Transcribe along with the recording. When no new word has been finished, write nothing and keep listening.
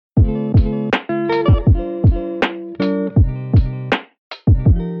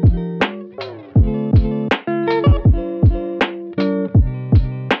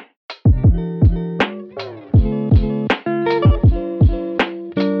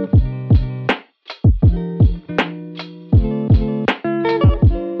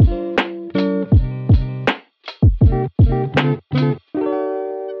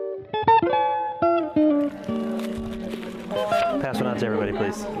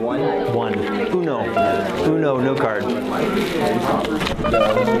One. Uno note card.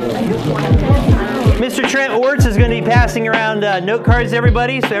 Mr. Trent Orts is going to be passing around note cards to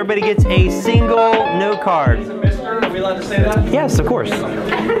everybody, so everybody gets a single note card. Are we allowed to say that? Yes, of course.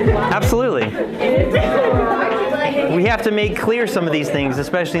 Absolutely. We have to make clear some of these things,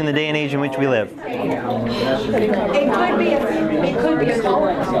 especially in the day and age in which we live.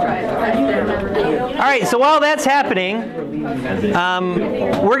 All right, so while that's happening,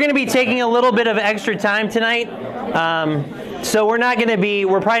 we're going to be taking a little bit of extra time tonight. So we're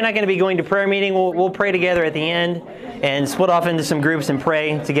probably not going to be going to prayer meeting. We'll pray together at the end and split off into some groups and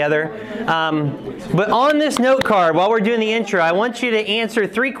pray together. But on this note card, while we're doing the intro, I want you to answer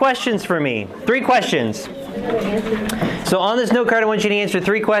 3 questions for me. 3 questions. So on this note card, I want you to answer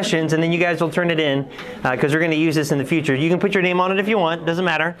 3 questions, and then you guys will turn it in because we're going to use this in the future. You can put your name on it if you want. Doesn't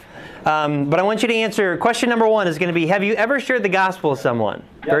matter. But I want you to answer. Question number 1 is going to be, have you ever shared the gospel with someone?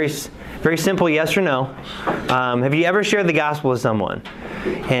 Yep. Very simple, yes or no. Have you ever shared the gospel with someone?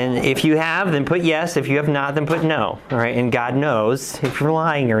 And if you have, then put yes. If you have not, then put no. All right, and God knows if you're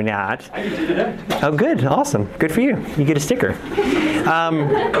lying or not. I did today. Oh, good. Awesome. Good for you. You get a sticker.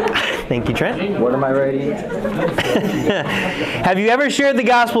 Thank you, Trent. What am I writing? Have you ever shared the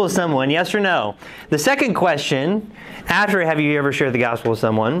gospel with someone? Yes or no? The second question, after have you ever shared the gospel with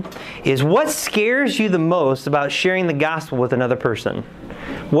someone, is what scares you the most about sharing the gospel with another person?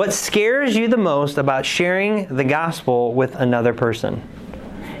 What scares you the most about sharing the gospel with another person?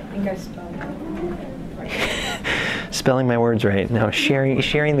 I think I spelled it. Spelling my words right. No, sharing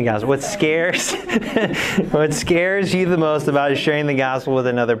the gospel. What scares you the most about sharing the gospel with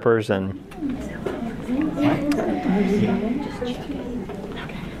another person?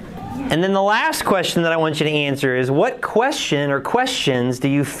 And then the last question that I want you to answer is, what question or questions do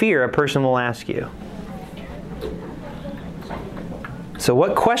you fear a person will ask you? So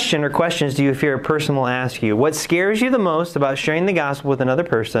what question or questions do you fear a person will ask you? What scares you the most about sharing the gospel with another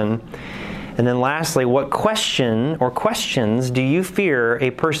person? And then lastly, what question or questions do you fear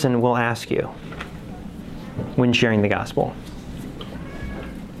a person will ask you when sharing the gospel?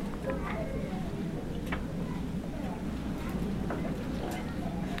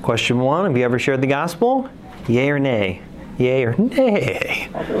 Question 1, have you ever shared the gospel? Yay or nay? Yay or nay?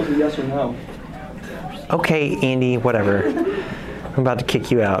 I'll go with a yes or no. Okay, Andy, whatever. I'm about to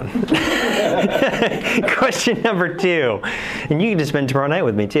kick you out. Question number 2. And you can just spend tomorrow night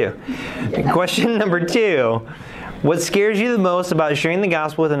with me too. Question number 2. What scares you the most about sharing the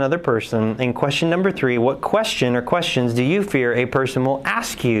gospel with another person? And question number 3. What question or questions do you fear a person will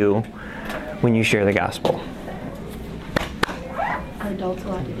ask you when you share the gospel? Are adults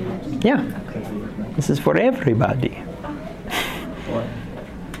allowed to do this? Yeah. This is for everybody.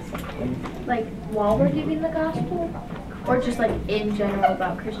 Like while we're giving the gospel? Or just like in general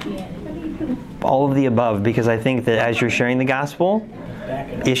about Christianity? All of the above, because I think that as you're sharing the gospel,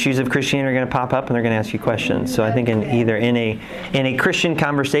 issues of Christianity are going to pop up and they're going to ask you questions. So I think in either in a Christian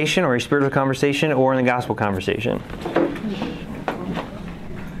conversation or a spiritual conversation or in the gospel conversation.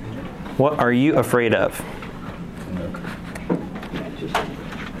 What are you afraid of?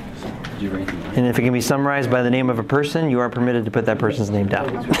 And if it can be summarized by the name of a person, you are permitted to put that person's name down.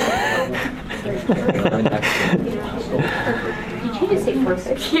 Did you just say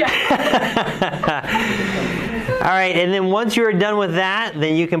perfect? Yeah. All right, and then once you are done with that,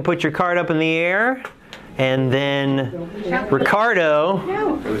 then you can put your card up in the air, and then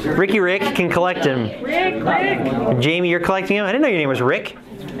Ricky Rick can collect him. Rick. Jamie, you're collecting him? I didn't know your name was Rick.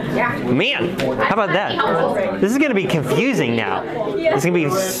 Yeah. Man, how about that? This is going to be confusing now. It's going to be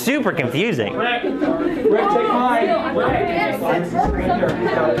super confusing. Rick, take mine.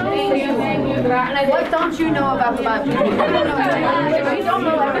 What don't you know about the Bible? You don't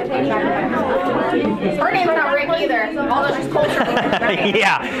know everything. Her name's not Rick either, although she's cultural. Right?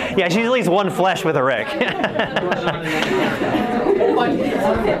 Yeah, she's at least one flesh with a Rick.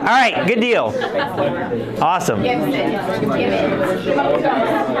 All right, good deal. Awesome.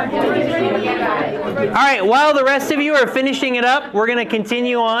 All right, while the rest of you are finishing it up, we're going to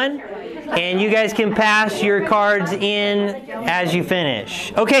continue on. And you guys can pass your cards in as you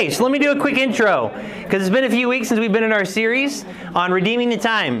finish. Okay, so let me do a quick intro, because it's been a few weeks since we've been in our series on redeeming the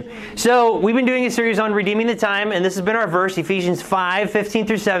time. So we've been doing a series on redeeming the time, and this has been our verse, Ephesians 5:15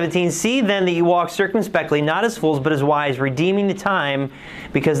 through 17. See then that you walk circumspectly, not as fools, but as wise, redeeming the time,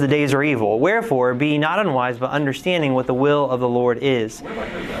 because the days are evil. Wherefore, be not unwise, but understanding what the will of the Lord is.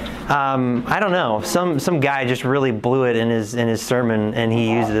 I don't know. Some guy just really blew it in his sermon, and he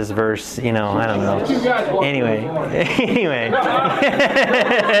used this verse. I don't know. Anyway.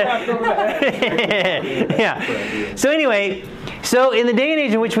 Yeah. So anyway, So in the day and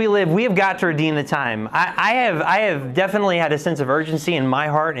age in which we live, we have got to redeem the time. I have definitely had a sense of urgency in my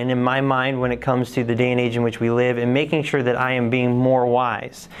heart and in my mind when it comes to the day and age in which we live, and making sure that I am being more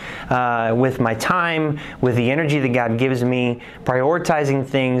wise with my time, with the energy that God gives me, prioritizing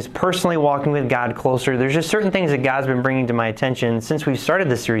things, personally walking with God closer. There's just certain things that God's been bringing to my attention since we've started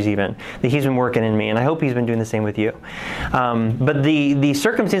this series even, that He's been working in me, and I hope He's been doing the same with you. But the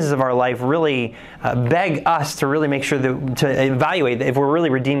circumstances of our life really beg us to really make sure that to evaluate if we're really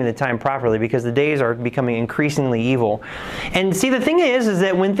redeeming the time properly, because the days are becoming increasingly evil. And see, the thing is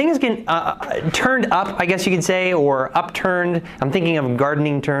that when things get turned up, I guess you could say, or upturned, I'm thinking of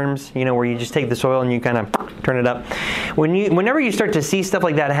gardening terms, where you just take the soil and you kind of turn it up. Whenever you start to see stuff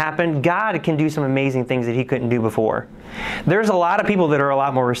like that happen, God can do some amazing things that He couldn't do before. There's a lot of people that are a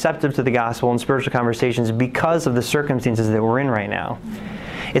lot more receptive to the gospel and spiritual conversations because of the circumstances that we're in right now.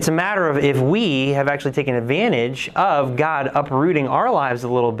 It's a matter of if we have actually taken advantage of God uprooting our lives a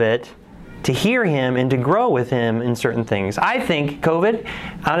little bit to hear Him and to grow with Him in certain things. I think COVID,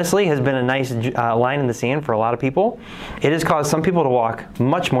 honestly, has been a nice line in the sand for a lot of people. It has caused some people to walk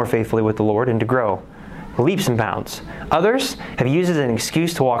much more faithfully with the Lord and to grow leaps and bounds. Others have used it as an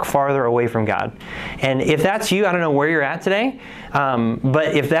excuse to walk farther away from God. And if that's you, I don't know where you're at today,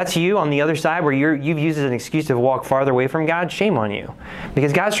 but if that's you on the other side where you've used it as an excuse to walk farther away from God, shame on you.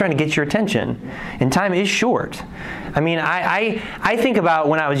 Because God's trying to get your attention. And time is short. I mean, I think about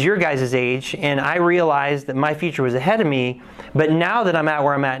when I was your guys' age, and I realized that my future was ahead of me, but now that I'm at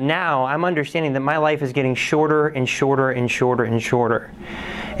where I'm at now, I'm understanding that my life is getting shorter and shorter and shorter and shorter.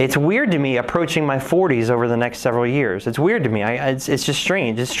 It's weird to me approaching my 40s over the next several years. It's weird to me. It's just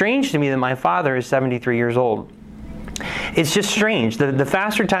strange. It's strange to me that my father is 73 years old. It's just strange. The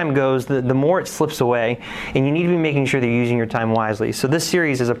faster time goes, the more it slips away, and you need to be making sure that you're using your time wisely. So this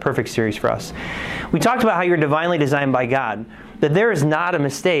series is a perfect series for us. We talked about how you're divinely designed by God, that there is not a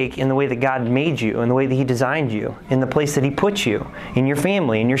mistake in the way that God made you, in the way that He designed you, in the place that He put you, in your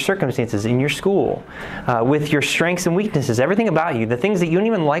family, in your circumstances, in your school, with your strengths and weaknesses, everything about you, the things that you don't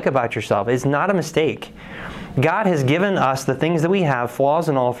even like about yourself, is not a mistake. God has given us the things that we have, flaws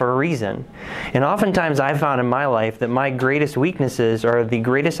and all, for a reason. And oftentimes I've found in my life that my greatest weaknesses are the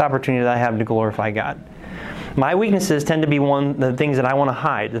greatest opportunity that I have to glorify God. My weaknesses tend to be the things that I want to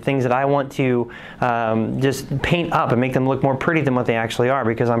hide, the things that I want to just paint up and make them look more pretty than what they actually are,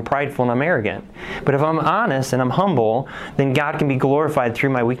 because I'm prideful and I'm arrogant. But if I'm honest and I'm humble, then God can be glorified through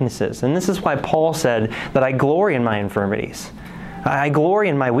my weaknesses. And this is why Paul said that I glory in my infirmities. I glory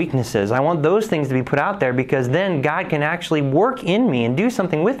in my weaknesses. I want those things to be put out there, because then God can actually work in me and do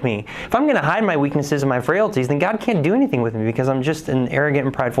something with me. If I'm going to hide my weaknesses and my frailties, then God can't do anything with me, because I'm just an arrogant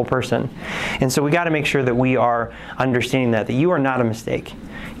and prideful person. And so we got to make sure that we are understanding that you are not a mistake.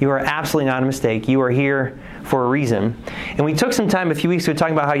 You are absolutely not a mistake. You are here for a reason. And we took some time a few weeks ago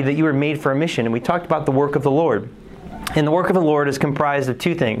talking about that you were made for a mission, and we talked about the work of the Lord. And the work of the Lord is comprised of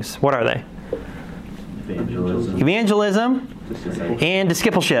two things. What are they? Evangelism and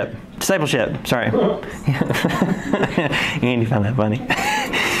discipleship. Sorry. Andy found that funny.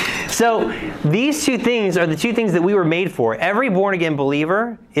 So these two things are the two things that we were made for. Every born-again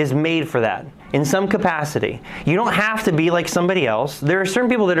believer is made for that in some capacity. You don't have to be like somebody else. There are certain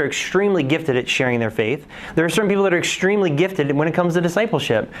people that are extremely gifted at sharing their faith. There are certain people that are extremely gifted when it comes to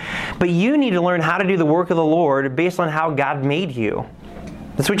discipleship. But you need to learn how to do the work of the Lord based on how God made you.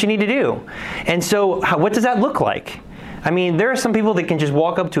 That's what you need to do. And so what does that look like? I mean, there are some people that can just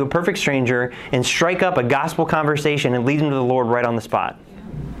walk up to a perfect stranger and strike up a gospel conversation and lead them to the Lord right on the spot.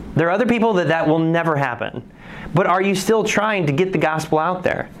 There are other people that will never happen. But are you still trying to get the gospel out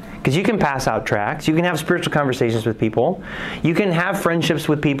there? Because you can pass out tracts, you can have spiritual conversations with people, you can have friendships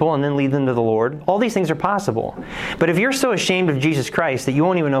with people and then lead them to the Lord. All these things are possible. But if you're so ashamed of Jesus Christ that you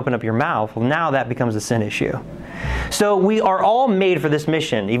won't even open up your mouth, well, now that becomes a sin issue. So we are all made for this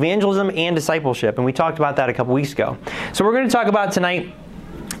mission, evangelism and discipleship, and we talked about that a couple weeks ago. So we're going to talk about tonight,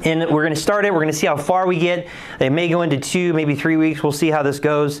 and we're going to start it. We're going to see how far we get. It may go into 2, maybe 3 weeks. We'll see how this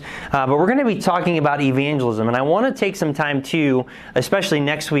goes. But we're going to be talking about evangelism. And I want to take some time too, especially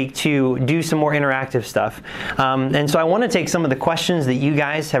next week, to do some more interactive stuff. And so I want to take some of the questions that you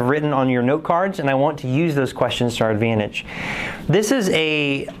guys have written on your note cards, and I want to use those questions to our advantage. This is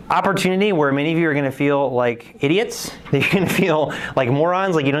a opportunity where many of you are going to feel like idiots. You're going to feel like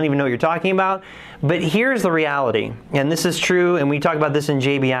morons, like you don't even know what you're talking about. But here's the reality, and this is true, and we talk about this in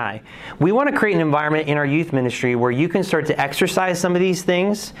JBI. We want to create an environment in our youth ministry where you can start to exercise some of these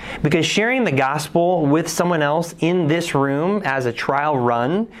things, because sharing the gospel with someone else in this room as a trial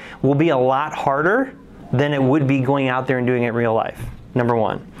run will be a lot harder than it would be going out there and doing it in real life. number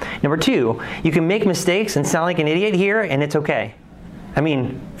one. Number two, you can make mistakes and sound like an idiot here, and it's okay. I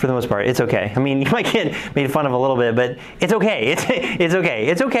mean, for the most part, it's okay. I mean, you might get made fun of a little bit, but it's okay. It's okay.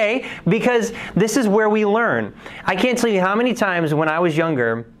 It's okay because this is where we learn. I can't tell you how many times when I was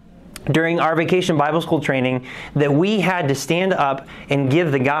younger, during our vacation Bible school training, that we had to stand up and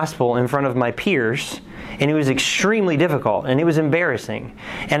give the gospel in front of my peers, and it was extremely difficult, and it was embarrassing,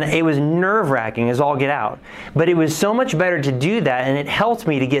 and it was nerve-wracking as all get out. But it was so much better to do that, and it helped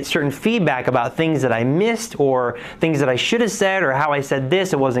me to get certain feedback about things that I missed or things that I should have said or how I said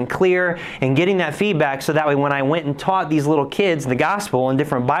this, it wasn't clear, and getting that feedback so that way when I went and taught these little kids the gospel and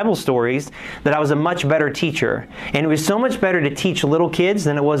different Bible stories, that I was a much better teacher. And it was so much better to teach little kids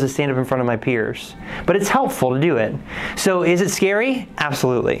than it was to stand up in front of my peers. But it's helpful to do it. So is it scary?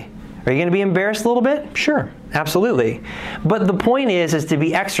 Absolutely. Are you going to be embarrassed a little bit? Sure, absolutely. But the point is to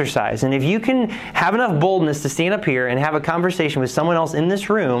be exercised. And if you can have enough boldness to stand up here and have a conversation with someone else in this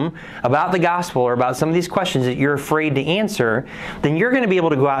room about the gospel or about some of these questions that you're afraid to answer, then you're going to be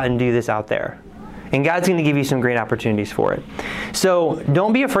able to go out and do this out there. And God's going to give you some great opportunities for it. So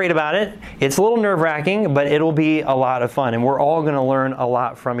don't be afraid about it. It's a little nerve-wracking, but it'll be a lot of fun. And we're all going to learn a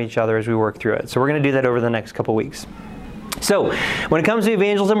lot from each other as we work through it. So we're going to do that over the next couple weeks. So when it comes to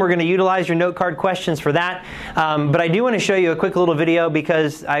evangelism, we're going to utilize your note card questions for that. But I do want to show you a quick little video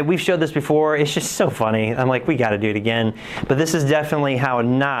because we've showed this before. It's just so funny. I'm like, we got to do it again. But this is definitely how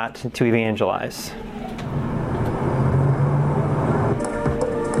not to evangelize.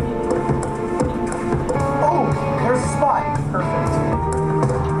 Oh, there's a spot. Perfect.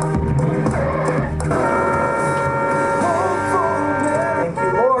 Thank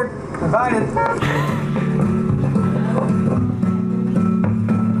you, Lord. Invited.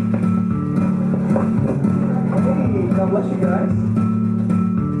 God bless you guys.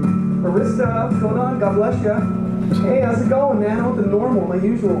 Barista, what's going on? God bless you. Hey, how's it going, man? I want the normal, my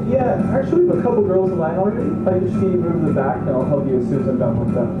usual. Yeah, actually, we have a couple girls in line already. If I just need you move to the back, and I'll help you as soon as I'm done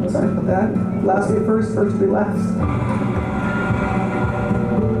with them. Sorry about that. Last be first, first be last.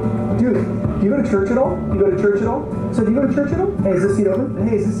 Dude, do you go to church at all? You go to church at all? So do you go to church at all? Hey, is this seat open?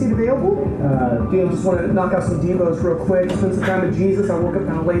 Hey, is this seat available? Dude, I just want to knock out some devos real quick. Spend some time with Jesus. I woke up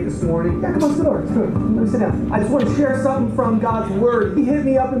kind of late this morning. Yeah, come on, sit over. It's good. Let me sit down. I just want to share something from God's Word. He hit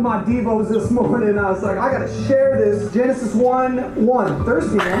me up in my devos this morning, and I was like, I got to share this. Genesis 1:1.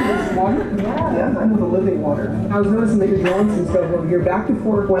 Thirsty, man. There's some water? Yeah, I know the living water. I was noticing that you're drawing some stuff over here. Back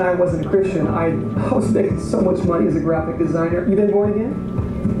before when I wasn't a Christian, I was making so much money as a graphic designer. You been born again?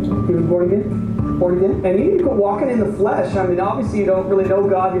 You been born again? Born again? And you go walking in the flesh. I mean, obviously you don't really know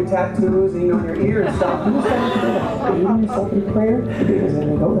God, your tattoos, and your ear and stuff. You just are you doing yourself in prayer? Because they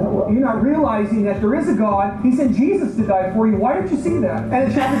know that well. You're not realizing that there is a God. He sent Jesus to die for you. Why don't you see that? And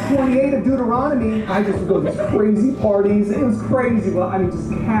in chapter 28 of Deuteronomy, I just would go to these crazy parties. It was crazy. Well, I mean, just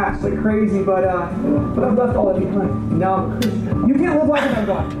cash like crazy. But I've left all that behind. Now I'm a Christian. You can't live like without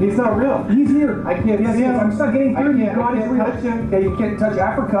God. He's not real. He's here. I can't. Yes, I'm just not getting through. God is real. Yeah, you can't touch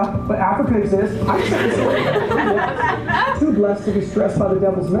Africa, but Africa exists. I said this too blessed to be stressed by the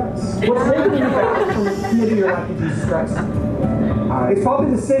devil's mess. What's holding you back from committing your life to Jesus Christ? It's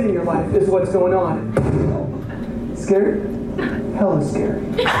probably the sin in your life is what's going on. Scared? Hell is scary.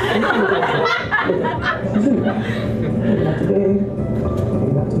 She's doing that. Maybe not today.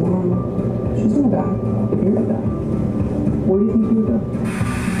 Maybe not tomorrow. She's doing that. You're doing that. What do you think you would do?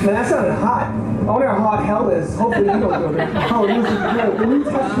 Man, that sounded hot. I wonder how hot hell is. Hopefully you don't go there. Oh, this is good. The New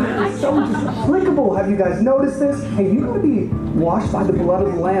Testament is so just applicable. Have you guys noticed this? Hey, you got to be washed by the blood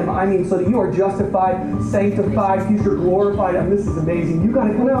of the Lamb. I mean, so that you are justified, sanctified, future glorified. I mean, this is amazing. You got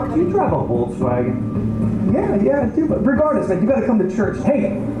to come out. Do you drive a Volkswagen? Yeah, I do. But regardless, man, you got to come to church. Hey,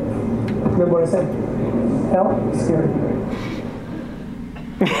 remember what I said? Hell is scary.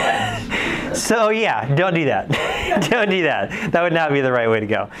 So yeah, don't do that. Don't do that. That would not be the right way to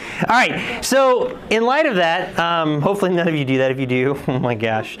go. All right, so in light of that, hopefully none of you do that. If you do, oh my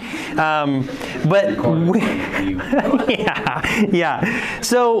gosh. Yeah.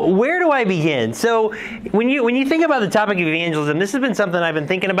 So where do I begin? So when you think about the topic of evangelism, this has been something I've been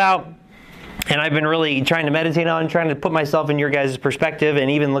thinking about. And I've been really trying to meditate on, trying to put myself in your guys' perspective, and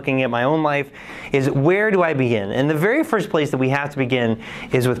even looking at my own life, is where do I begin? And the very first place that we have to begin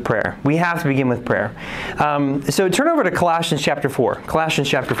is with prayer. We have to begin with prayer. So turn over to Colossians chapter 4. Colossians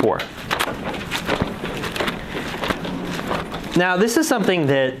chapter 4. Now, this is something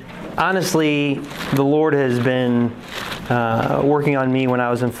that, honestly, the Lord has been working on me when I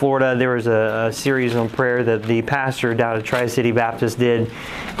was in Florida. There was a series on prayer that the pastor down at Tri-City Baptist did.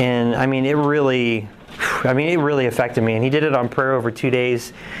 And I mean, it really affected me. And he did it on prayer over 2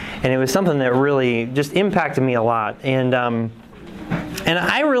 days. And it was something that really just impacted me a lot. And And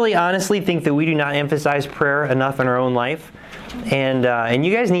I really honestly think that we do not emphasize prayer enough in our own life. And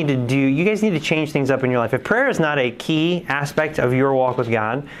you guys need to change things up in your life. If prayer is not a key aspect of your walk with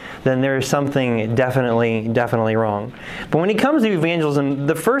God, then there is something definitely wrong. But when it comes to evangelism,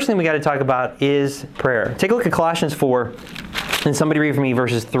 the first thing we got to talk about is prayer. Take a look at Colossians 4, and somebody read for me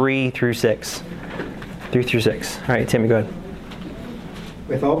verses 3 through 6. 3 through 6. All right, Timmy, go ahead.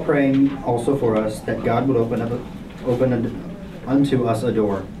 With all praying also for us, that God would open unto us a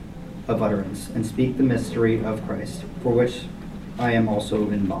door of utterance, and speak the mystery of Christ, for which I am also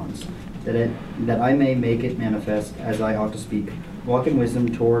in bonds, that I may make it manifest as I ought to speak. Walk in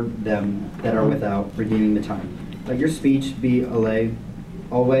wisdom toward them that are without, redeeming the time. Let your speech be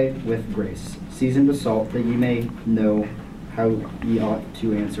always with grace, seasoned with salt, that ye may know how ye ought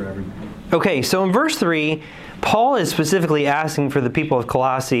to answer every man. Okay, so in verse 3, Paul is specifically asking for the people of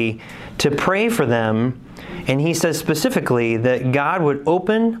Colossae to pray for them, and he says specifically that God would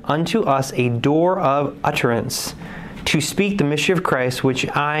open unto us a door of utterance to speak the mystery of Christ, which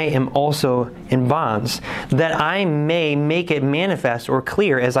I am also in bonds, that I may make it manifest or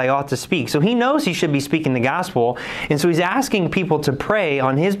clear as I ought to speak. So he knows he should be speaking the gospel, and so he's asking people to pray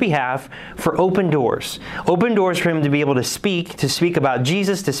on his behalf for open doors. Open doors for him to be able to speak about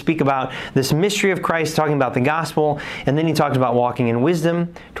Jesus, to speak about this mystery of Christ, talking about the gospel, and then he talks about walking in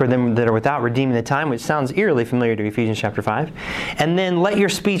wisdom toward them that are without, redeeming the time, which sounds eerily familiar to Ephesians chapter 5. And then let your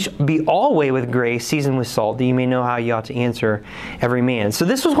speech be always with grace, seasoned with salt, that you may know how you ought to answer every man. So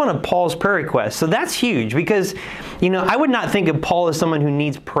this was one of Paul's prayer requests. So that's huge because, I would not think of Paul as someone who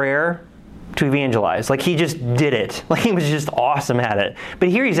needs prayer to evangelize. Like he just did it. Like he was just awesome at it. But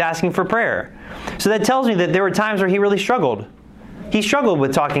here he's asking for prayer. So that tells me that there were times where he really struggled. He struggled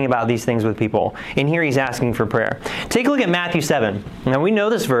with talking about these things with people. And here he's asking for prayer. Take a look at Matthew 7. Now we know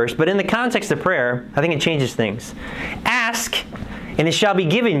this verse, but in the context of prayer, I think it changes things. Ask, and it shall be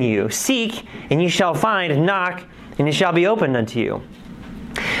given you. Seek, and you shall find. Knock, and it shall be opened unto you.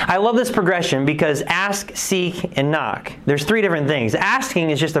 I love this progression because ask, seek, and knock. There's three different things. Asking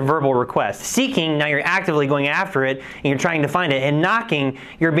is just a verbal request. Seeking, now you're actively going after it and you're trying to find it. And knocking,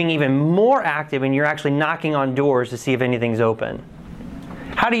 you're being even more active and you're actually knocking on doors to see if anything's open.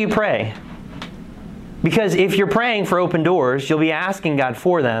 How do you pray? Because if you're praying for open doors, you'll be asking God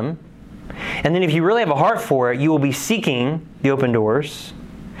for them. And then if you really have a heart for it, you will be seeking the open doors.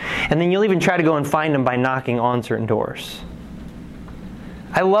 And then you'll even try to go and find them by knocking on certain doors.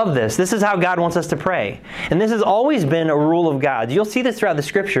 I love this. This is how God wants us to pray. And this has always been a rule of God's. You'll see this throughout the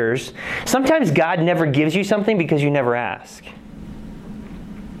scriptures. Sometimes God never gives you something because you never ask.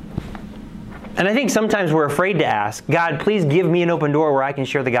 And I think sometimes we're afraid to ask, God, please give me an open door where I can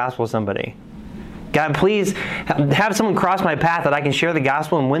share the gospel with somebody. God, please have someone cross my path that I can share the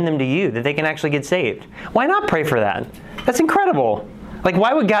gospel and win them to you, that they can actually get saved. Why not pray for that? That's incredible. Like,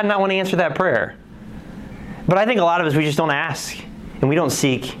 why would God not want to answer that prayer? But I think a lot of us, we just don't ask. And we don't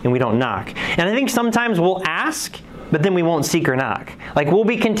seek, and we don't knock. And I think sometimes we'll ask, but then we won't seek or knock. Like, we'll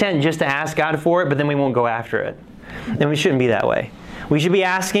be content just to ask God for it, but then we won't go after it. And we shouldn't be that way. We should be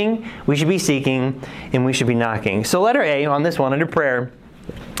asking, we should be seeking, and we should be knocking. So letter A on this one, under prayer,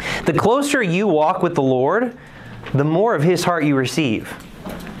 the closer you walk with the Lord, the more of His heart you receive.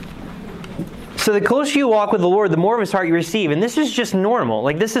 So the closer you walk with the Lord, the more of His heart you receive. And this is just normal.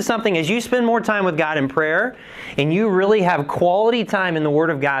 Like, this is something, as you spend more time with God in prayer, and you really have quality time in the Word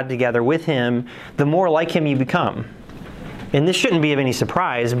of God together with Him, the more like Him you become. And this shouldn't be of any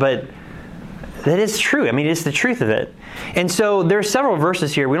surprise, but that is true. I mean, it's the truth of it. And so there are several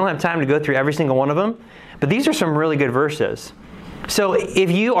verses here. We don't have time to go through every single one of them, but these are some really good verses. So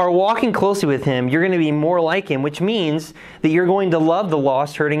if you are walking closely with Him, you're going to be more like Him, which means that you're going to love the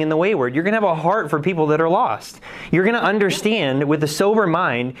lost, hurting, and the wayward. You're going to have a heart for people that are lost. You're going to understand with a sober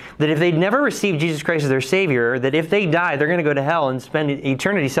mind that if they'd never received Jesus Christ as their Savior, that if they die, they're going to go to hell and spend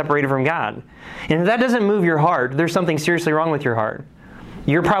eternity separated from God. And if that doesn't move your heart, there's something seriously wrong with your heart.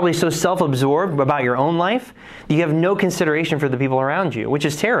 You're probably so self-absorbed about your own life that you have no consideration for the people around you, which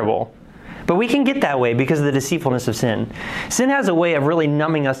is terrible. But we can get that way because of the deceitfulness of sin. Sin has a way of really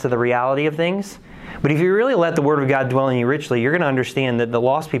numbing us to the reality of things. But if you really let the Word of God dwell in you richly, you're going to understand that the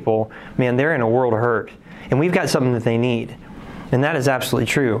lost people, man, they're in a world of hurt. And we've got something that they need. And that is absolutely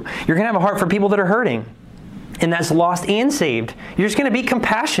true. You're going to have a heart for people that are hurting. And that's lost and saved. You're just going to be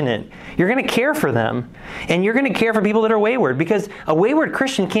compassionate. You're going to care for them. And you're going to care for people that are wayward. Because a wayward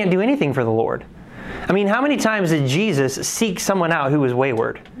Christian can't do anything for the Lord. I mean, how many times did Jesus seek someone out who was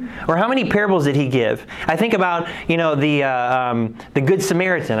wayward? Or how many parables did he give? I think about, the Good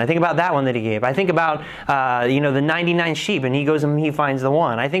Samaritan. I think about that one that he gave. I think about, the 99 sheep, and he goes and he finds the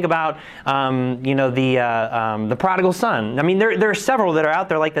one. I think about, the prodigal son. I mean, there are several that are out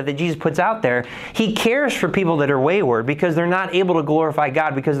there like that Jesus puts out there. He cares for people that are wayward because they're not able to glorify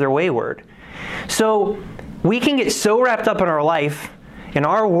God because they're wayward. So we can get so wrapped up in our life, in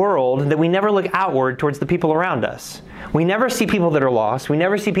our world, that we never look outward towards the people around us. We never see people that are lost. We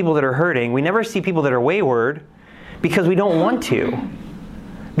never see people that are hurting. We never see people that are wayward because we don't want to.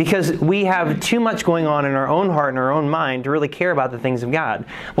 Because we have too much going on in our own heart and our own mind to really care about the things of God.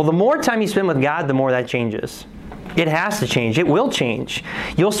 Well, the more time you spend with God, the more that changes. It has to change. It will change.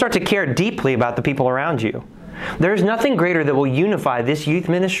 You'll start to care deeply about the people around you. There's nothing greater that will unify this youth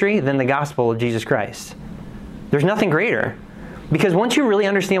ministry than the gospel of Jesus Christ. There's nothing greater. Because once you really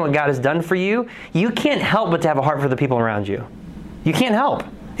understand what God has done for you, you can't help but to have a heart for the people around you. You can't help.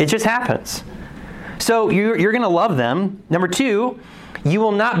 It just happens. So you're going to love them. Number 2, you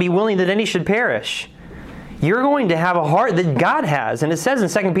will not be willing that any should perish. You're going to have a heart that God has. And it says in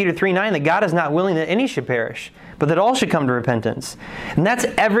 2 Peter 3:9 that God is not willing that any should perish, but that all should come to repentance. And that's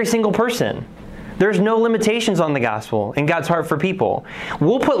every single person. There's no limitations on the gospel and God's heart for people.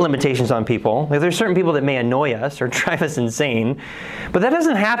 We'll put limitations on people. Like, there's certain people that may annoy us or drive us insane, but that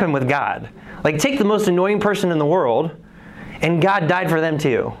doesn't happen with God. Like, take the most annoying person in the world, and God died for them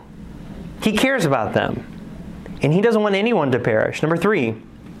too. He cares about them, and He doesn't want anyone to perish. Number 3,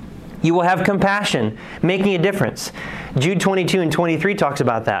 you will have compassion, making a difference. Jude 22 and 23 talks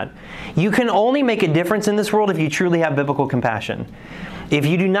about that. You can only make a difference in this world if you truly have biblical compassion. If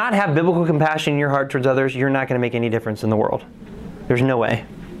you do not have biblical compassion in your heart towards others, you're not going to make any difference in the world. There's no way.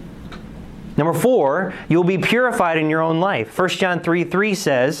 Number 4, you'll be purified in your own life. 1 John 3:3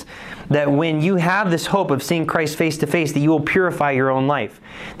 says that when you have this hope of seeing Christ face to face, that you will purify your own life.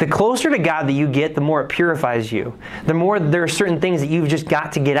 The closer to God that you get, the more it purifies you. The more there are certain things that you've just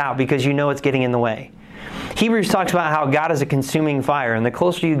got to get out because you know it's getting in the way. Hebrews talks about how God is a consuming fire, and the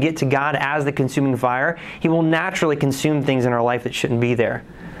closer you get to God as the consuming fire, He will naturally consume things in our life that shouldn't be there.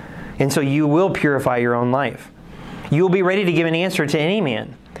 And so you will purify your own life. You will be ready to give an answer to any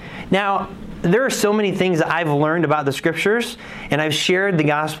man. Now, there are so many things that I've learned about the Scriptures, and I've shared the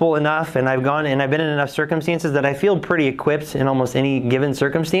gospel enough, and I've been in enough circumstances that I feel pretty equipped in almost any given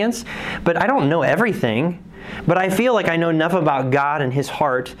circumstance, but I don't know everything. But I feel like I know enough about God and His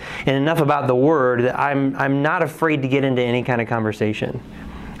heart and enough about the Word that I'm not afraid to get into any kind of conversation.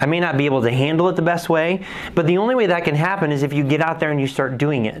 I may not be able to handle it the best way, but the only way that can happen is if you get out there and you start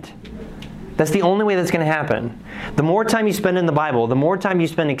doing it. That's the only way that's going to happen. The more time you spend in the Bible, the more time you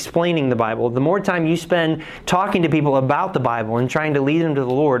spend explaining the Bible, the more time you spend talking to people about the Bible and trying to lead them to the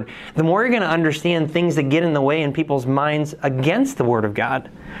Lord, the more you're going to understand things that get in the way in people's minds against the Word of God.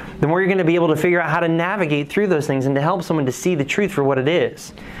 The more you're going to be able to figure out how to navigate through those things and to help someone to see the truth for what it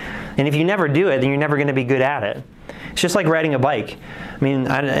is. And if you never do it, then you're never going to be good at it. It's just like riding a bike. I mean,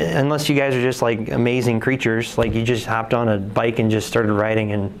 unless you guys are just like amazing creatures, like you just hopped on a bike and just started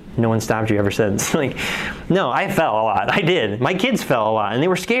riding and no one stopped you ever since. Like, no, I fell a lot. I did. My kids fell a lot and they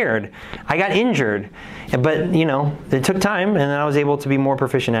were scared. I got injured. But, it took time and then I was able to be more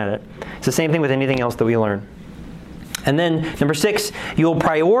proficient at it. It's the same thing with anything else that we learn. And then, number 6, you'll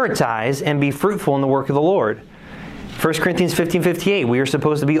prioritize and be fruitful in the work of the Lord. 1 Corinthians 15:58, we are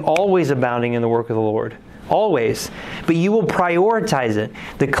supposed to be always abounding in the work of the Lord. Always. But you will prioritize it.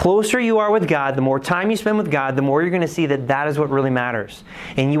 The closer you are with God, the more time you spend with God, the more you're going to see that that is what really matters.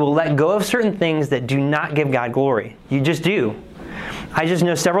 And you will let go of certain things that do not give God glory. You just do. I just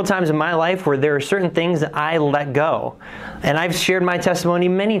know several times in my life where there are certain things that I let go. And I've shared my testimony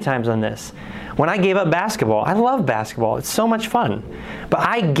many times on this. When I gave up basketball, I love basketball. It's so much fun. But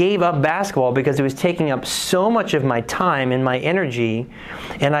I gave up basketball because it was taking up so much of my time and my energy.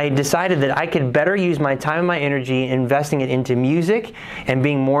 And I decided that I could better use my time and my energy investing it into music and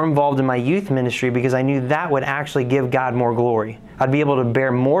being more involved in my youth ministry because I knew that would actually give God more glory. I'd be able to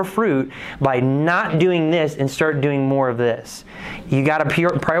bear more fruit by not doing this and start doing more of this. You got to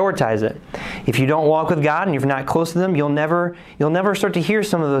prioritize it. If you don't walk with God and you're not close to them, you'll never start to hear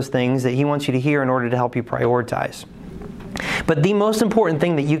some of those things that He wants you to hear in order to help you prioritize. But the most important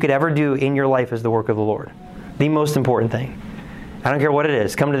thing that you could ever do in your life is the work of the Lord. The most important thing. I don't care what it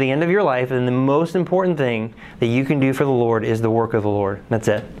is. Come to the end of your life, and the most important thing that you can do for the Lord is the work of the Lord. That's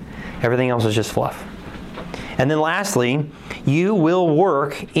it. Everything else is just fluff. And then lastly, you will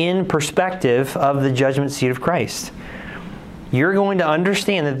work in perspective of the judgment seat of Christ. you're going to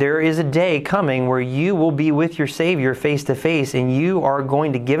understand that there is a day coming where you will be with your Savior face to face, and you are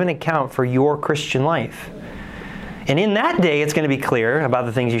going to give an account for your Christian life. And in that day, it's going to be clear about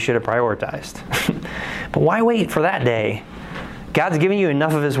the things you should have prioritized. But why wait for that day? God's given you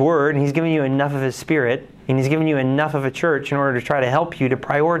enough of His Word, and He's given you enough of His Spirit, and He's given you enough of a church in order to try to help you to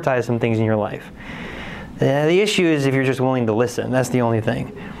prioritize some things in your life. The issue is if you're just willing to listen. That's the only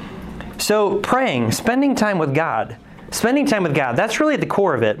thing. So praying, spending time with God. Spending time with God, that's really at the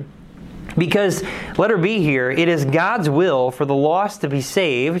core of it. Because, letter B here, it is God's will for the lost to be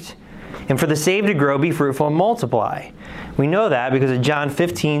saved and for the saved to grow, be fruitful, and multiply. We know that because of John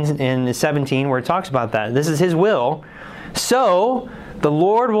 15 and 17 where it talks about that. This is His will. So, the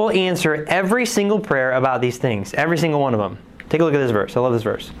Lord will answer every single prayer about these things. Every single one of them. Take a look at this verse. I love this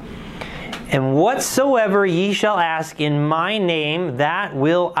verse. And whatsoever ye shall ask in my name, that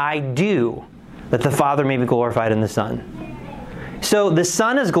will I do, that the Father may be glorified in the Son. So the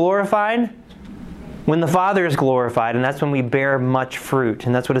Son is glorified when the Father is glorified, and that's when we bear much fruit.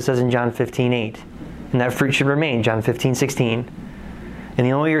 And that's what it says in John 15:8. And that fruit should remain, John 15:16. And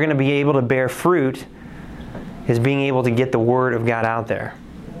the only way you're going to be able to bear fruit is being able to get the Word of God out there.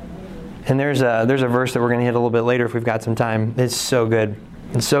 And there's a verse that we're going to hit a little bit later if we've got some time. It's so good.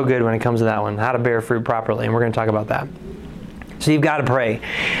 It's so good when it comes to that one, how to bear fruit properly, and we're going to talk about that. So you've got to pray.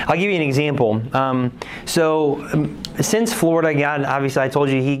 I'll give you an example. Since Florida, God, obviously I told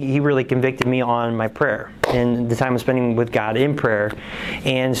you, He really convicted me on my prayer and the time I'm spending with God in prayer.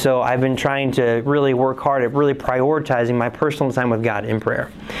 And so I've been trying to really work hard at really prioritizing my personal time with God in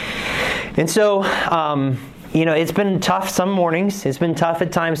prayer. And so, it's been tough some mornings. It's been tough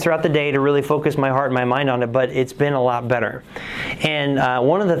at times throughout the day to really focus my heart and my mind on it, but it's been a lot better. And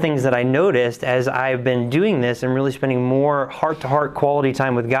one of the things that I noticed as I've been doing this and really spending more heart-to-heart quality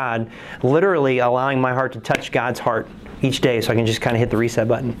time with God, literally allowing my heart to touch God's heart each day so I can just kind of hit the reset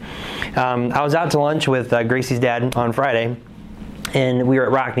button. I was out to lunch with Gracie's dad on Friday, and we were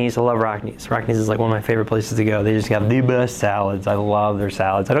at Rockneys. I love Rockneys. Rockneys is like one of my favorite places to go. They just have the best salads. I love their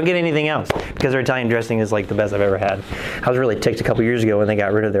salads. I don't get anything else because their Italian dressing is like the best I've ever had. I was really ticked a couple years ago when they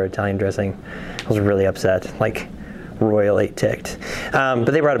got rid of their Italian dressing. I was really upset, like royally ticked. But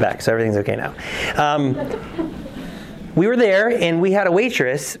they brought it back, so everything's okay now. We were there, and we had a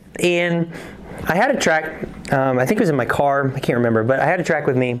waitress, and I had a track. I think it was in my car. I can't remember, but I had a track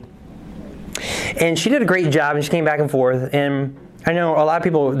with me. And she did a great job, and she came back and forth, and I know a lot of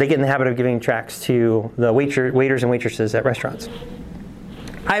people, they get in the habit of giving tracts to the waiters and waitresses at restaurants.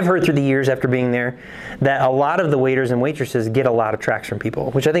 I've heard through the years after being there that a lot of the waiters and waitresses get a lot of tracts from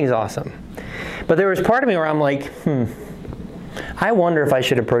people, which I think is awesome. But there was part of me where I'm like, I wonder if I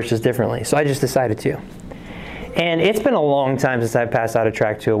should approach this differently. So I just decided to. And it's been a long time since I've passed out a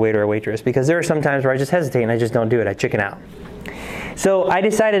tract to a waiter or waitress because there are some times where I just hesitate and I just don't do it. I chicken out. So I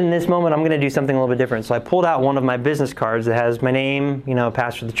decided in this moment I'm going to do something a little bit different. So I pulled out one of my business cards that has my name,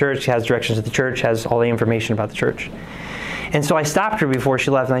 pastor of the church, has directions to the church, has all the information about the church. And so I stopped her before she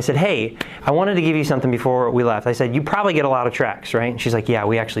left and I said, hey, I wanted to give you something before we left. I said, you probably get a lot of tracts, right? And she's like, yeah,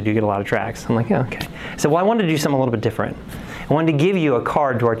 we actually do get a lot of tracts. I'm like, yeah, okay. I said, well, I wanted to do something a little bit different. I wanted to give you a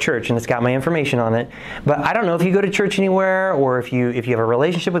card to our church, and it's got my information on it. But I don't know if you go to church anywhere or if you have a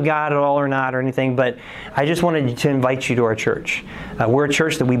relationship with God at all or not or anything, but I just wanted to invite you to our church. We're a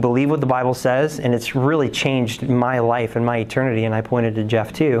church that we believe what the Bible says, and it's really changed my life and my eternity, and I pointed to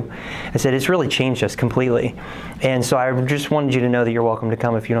Jeff too. I said, it's really changed us completely. And so I just wanted you to know that you're welcome to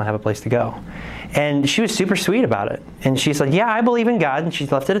come if you don't have a place to go. And she was super sweet about it. And she said, yeah, I believe in God. And she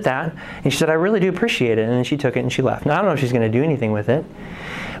left it at that. And she said, I really do appreciate it. And then she took it and she left. Now, I don't know if she's going to do anything with it.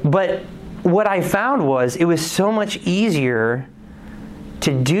 But what I found was it was so much easier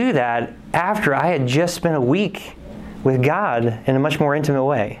to do that after I had just spent a week with God in a much more intimate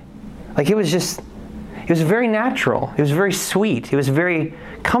way. Like it was very natural. It was very sweet. It was very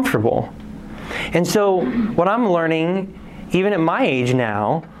comfortable. And so what I'm learning, even at my age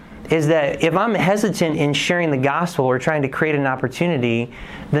now, is that if I'm hesitant in sharing the gospel or trying to create an opportunity,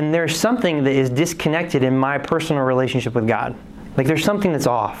 then there's something that is disconnected in my personal relationship with God. Like there's something that's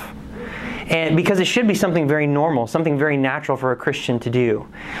off. And because it should be something very normal, something very natural for a Christian to do.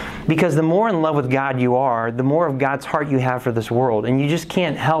 Because the more in love with God you are, the more of God's heart you have for this world. And you just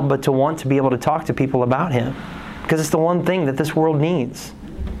can't help but to want to be able to talk to people about Him. Because it's the one thing that this world needs.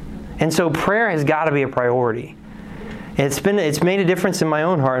 And so prayer has got to be a priority. It's made a difference in my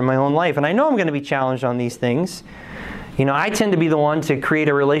own heart, in my own life. And I know I'm going to be challenged on these things. I tend to be the one to create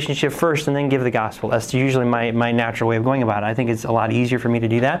a relationship first and then give the gospel. That's usually my natural way of going about it. I think it's a lot easier for me to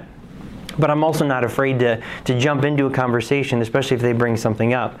do that. But I'm also not afraid to jump into a conversation, especially if they bring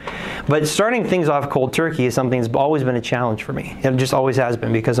something up. But starting things off cold turkey is something that's always been a challenge for me. It just always has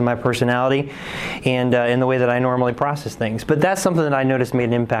been because of my personality and in the way that I normally process things. But that's something that I noticed made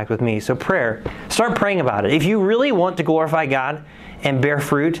an impact with me. So prayer, start praying about it. If you really want to glorify God and bear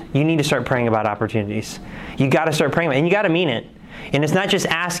fruit, you need to start praying about opportunities. You got to start praying about it, and you got to mean it. And it's not just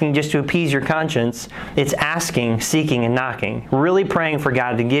asking just to appease your conscience. It's asking, seeking, and knocking. Really praying for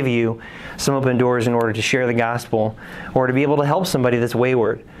God to give you some open doors in order to share the gospel or to be able to help somebody that's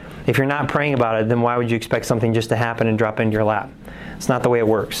wayward. If you're not praying about it, then why would you expect something just to happen and drop into your lap? It's not the way it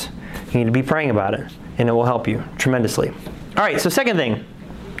works. You need to be praying about it, and it will help you tremendously. All right, so second thing.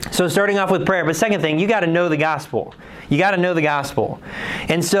 So starting off with prayer, but second thing, you got to know the gospel. You got to know the gospel.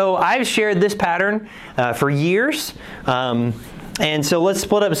 And so I've shared this pattern for years. And so let's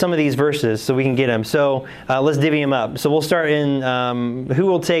split up some of these verses so we can get them. So let's divvy them up. So we'll start in, who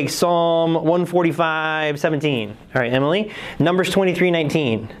will take Psalm 145:17? All right, Emily. Numbers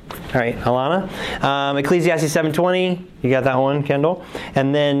 23:19. All right, Alana. Ecclesiastes 7:20. You got that one, Kendall.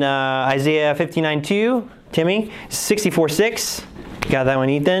 And then Isaiah 59:2. Timmy. 64:6. Got that one,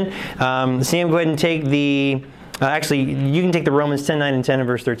 Ethan. Sam, go ahead and take the... actually, you can take the Romans 10:9 and 10 and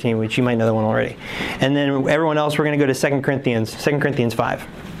verse 13, which you might know that one already. And then everyone else, we're going to go to 2 Corinthians 5.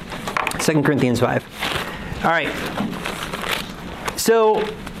 2 Corinthians 5. All right. So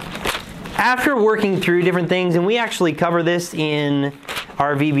after working through different things, and we actually cover this in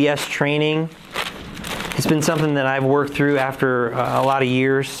our VBS training, it's been something that I've worked through after a lot of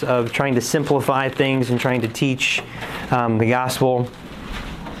years of trying to simplify things and trying to teach the gospel.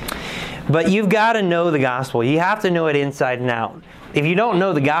 But you've got to know the gospel. You have to know it inside and out. If you don't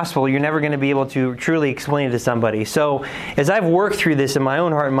know the gospel, you're never going to be able to truly explain it to somebody. So as I've worked through this in my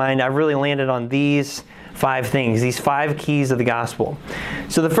own heart and mind, I've really landed on these 5 things, these 5 keys of the gospel.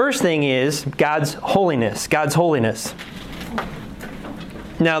 So the first thing is God's holiness. God's holiness.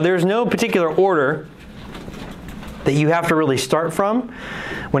 Now, there's no particular order that you have to really start from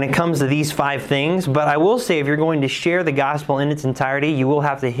when it comes to these 5 things. But I will say if you're going to share the gospel in its entirety, you will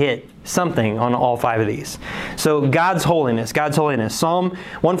have to hit something on all 5 of these. So God's holiness, God's holiness. Psalm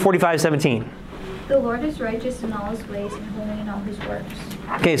 145:17. The Lord is righteous in all his ways and holy in all his works.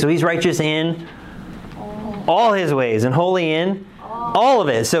 Okay, so he's righteous in all his ways and holy in all of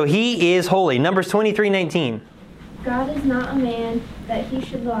it. So he is holy. Numbers 23:19. God is not a man that he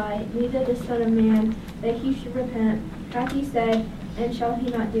should lie, neither the Son of Man that he should repent. Hath he said, and shall he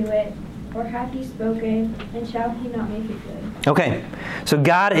not do it? Or hath he spoken, and shall he not make it good? Okay, so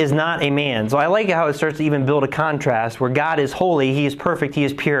God is not a man. So I like how it starts to even build a contrast where God is holy, he is perfect, he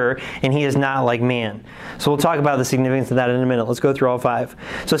is pure, and he is not like man. So we'll talk about the significance of that in a minute. Let's go through all 5.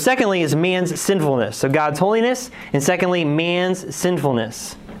 So secondly is man's sinfulness. So God's holiness, and secondly, man's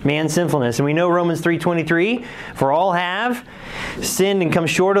sinfulness. Man's sinfulness. And we know Romans 3:23, for all have sinned and come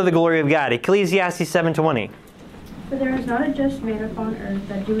short of the glory of God. Ecclesiastes 7:20. For there is not a just man upon earth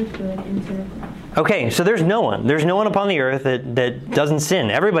that doeth good and sinneth not. Okay, so there's no one. There's no one upon the earth that doesn't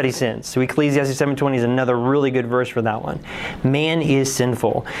sin. Everybody sins. So Ecclesiastes 7:20 is another really good verse for that one. Man is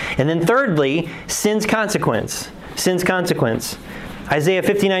sinful. And then thirdly, sin's consequence. Sin's consequence. Isaiah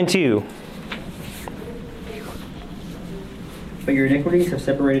 59:2. But your iniquities have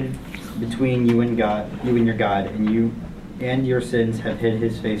separated between you and God, you and your God, and your sins have hid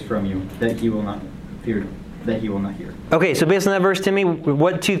his face from you, that he will not fear, that he will not hear. Okay, so based on that verse, Timmy,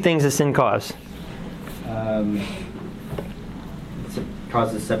 what 2 things does sin cause? It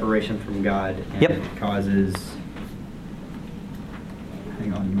causes separation from God, and Yep. it causes...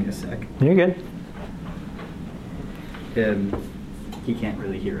 Hang on, give me a sec. You're good. He can't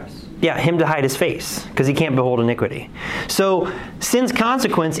really hear us. Yeah, him to hide his face, because he can't behold iniquity. So sin's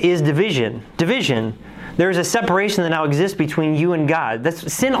consequence is division. Division. There's a separation that now exists between you and God.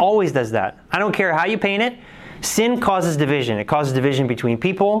 Sin always does that. I don't care how you paint it. Sin causes division. It causes division between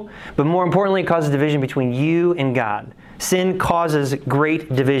people, but more importantly, it causes division between you and God. Sin causes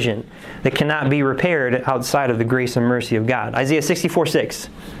great division that cannot be repaired outside of the grace and mercy of God. Isaiah 64:6.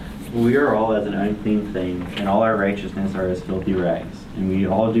 We are all as an unclean thing, and all our righteousness are as filthy rags. And we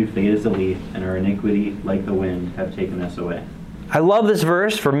all do fade as a leaf, and our iniquity, like the wind, have taken us away. I love this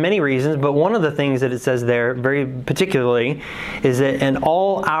verse for many reasons, but one of the things that it says there, very particularly, is that in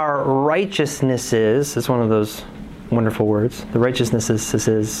all our righteousnesses, it's one of those wonderful words, the righteousnesses,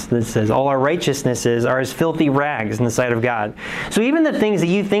 it says, all our righteousnesses are as filthy rags in the sight of God. So even the things that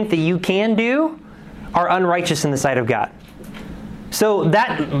you think that you can do are unrighteous in the sight of God. So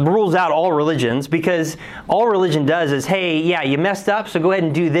that rules out all religions, because all religion does is, hey, yeah, you messed up, so go ahead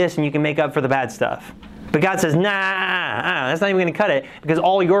and do this and you can make up for the bad stuff. But God says, nah, that's not even going to cut it, because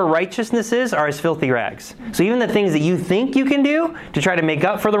all your righteousnesses are as filthy rags. So even the things that you think you can do to try to make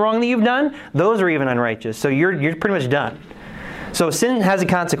up for the wrong that you've done, those are even unrighteous. So you're pretty much done. So sin has a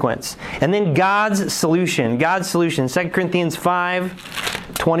consequence. And then God's solution. 2 Corinthians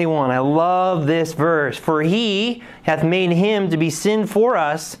 5:21. I love this verse. For he hath made him to be sin for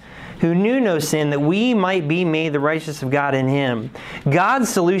us, who knew no sin, that we might be made the righteousness of God in him. God's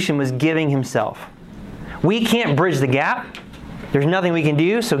solution was giving himself. We can't bridge the gap. There's nothing we can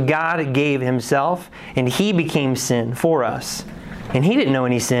do, so God gave himself, and he became sin for us. And he didn't know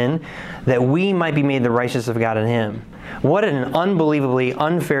any sin, that we might be made the righteousness of God in him. What an unbelievably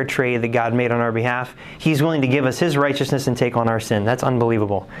unfair trade that God made on our behalf. He's willing to give us his righteousness and take on our sin. That's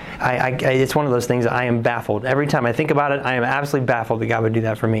unbelievable. It's one of those things I am baffled. Every time I think about it, I am absolutely baffled that God would do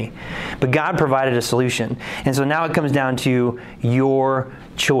that for me. But God provided a solution. And so now it comes down to your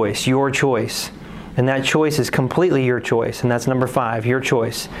choice. Your choice. And that choice is completely your choice. And that's number 5, your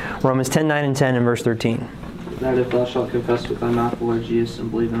choice. Romans 10:9 and 10 and verse 13. That if thou shalt confess with thy mouth the Lord Jesus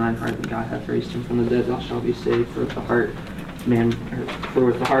and believe in thine heart that God hath raised him from the dead, thou shalt be saved. For with the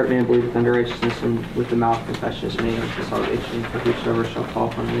heart man believeth unto righteousness, and with the mouth confession is made unto salvation. For whosoever shall call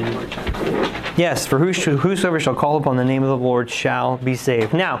upon the name of the Lord shall be saved. Yes, for whosoever shall call upon the name of the Lord shall be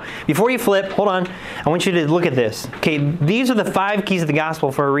saved. Now, before you flip, hold on. I want you to look at this. Okay, these are the 5 keys of the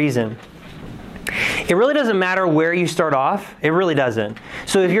gospel for a reason. It really doesn't matter where you start off. It really doesn't.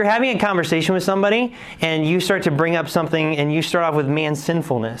 So if you're having a conversation with somebody and you start to bring up something and you start off with man's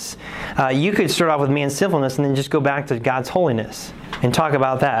sinfulness, you could start off with man's sinfulness and then just go back to God's holiness and talk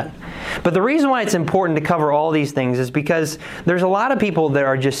about that. But the reason why it's important to cover all these things is because there's a lot of people that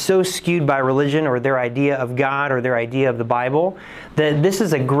are just so skewed by religion or their idea of God or their idea of the Bible that this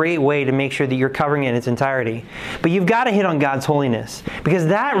is a great way to make sure that you're covering it in its entirety. But you've got to hit on God's holiness, because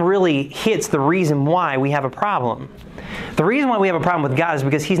that really hits the reason why we have a problem. The reason why we have a problem with God is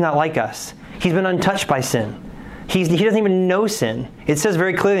because he's not like us. He's been untouched by sin. He doesn't even know sin. It says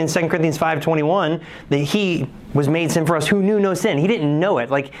very clearly in 2 Corinthians 5:21 that he was made sin for us who knew no sin. He didn't know it.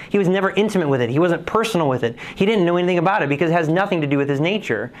 Like, he was never intimate with it. He wasn't personal with it. He didn't know anything about it because it has nothing to do with his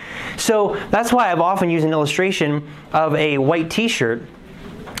nature. So that's why I've often used an illustration of a white t-shirt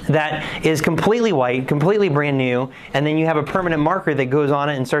that is completely white, completely brand new, and then you have a permanent marker that goes on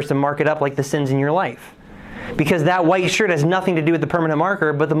it and starts to mark it up like the sins in your life. Because that white shirt has nothing to do with the permanent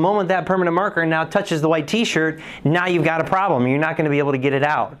marker, but the moment that permanent marker now touches the white t-shirt, now you've got a problem. You're not going to be able to get it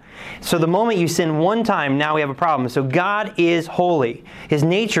out. So the moment you sin one time, now we have a problem. So God is holy. His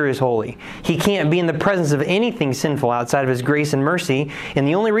nature is holy. He can't be in the presence of anything sinful outside of his grace and mercy. And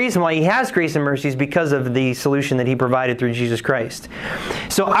the only reason why he has grace and mercy is because of the solution that he provided through Jesus Christ.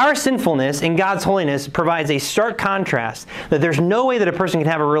 So our sinfulness and God's holiness provides a stark contrast that there's no way that a person can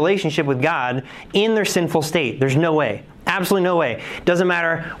have a relationship with God in their sinful state. There's no way. Absolutely no way. Doesn't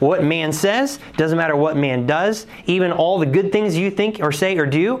matter what man says, doesn't matter what man does, even all the good things you think or say or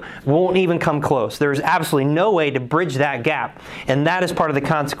do won't even come close. There's absolutely no way to bridge that gap. And that is part of the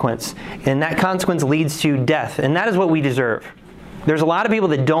consequence. And that consequence leads to death. And that is what we deserve. There's a lot of people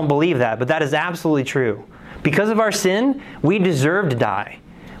that don't believe that, but that is absolutely true. Because of our sin, we deserve to die.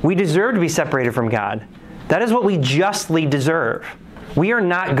 We deserve to be separated from God. That is what we justly deserve. We are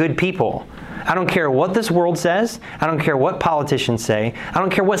not good people. I don't care what this world says. I don't care what politicians say. I don't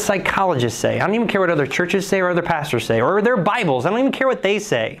care what psychologists say. I don't even care what other churches say or other pastors say or their Bibles. I don't even care what they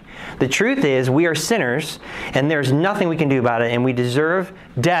say. The truth is we are sinners and there's nothing we can do about it, and we deserve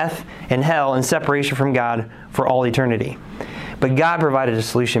death and hell and separation from God for all eternity. But God provided a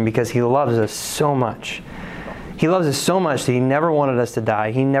solution because he loves us so much. He loves us so much that he never wanted us to die.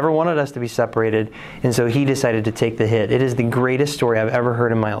 He never wanted us to be separated, and so he decided to take the hit. It is the greatest story I've ever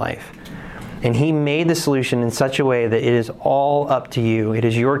heard in my life. And he made the solution in such a way that it is all up to you. It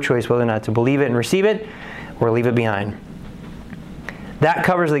is your choice whether or not to believe it and receive it or leave it behind. That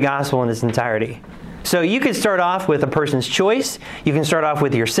covers the gospel in its entirety. So you can start off with a person's choice. You can start off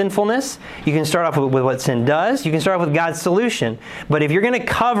with your sinfulness. You can start off with what sin does. You can start off with God's solution. But if you're going to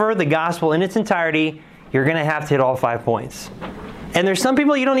cover the gospel in its entirety, you're going to have to hit all 5 points. And there's some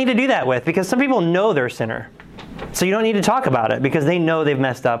people you don't need to do that with, because some people know they're a sinner. So you don't need to talk about it because they know they've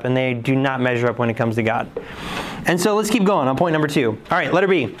messed up and they do not measure up when it comes to God. And so let's keep going on point number 2. All right, letter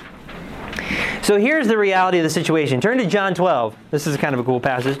B. So here's the reality of the situation. Turn to John 12. This is kind of a cool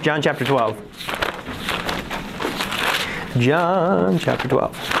passage. John chapter 12. John chapter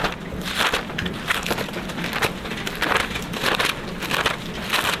 12.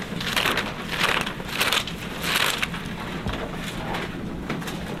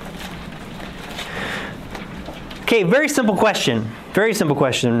 Okay, very simple question. Very simple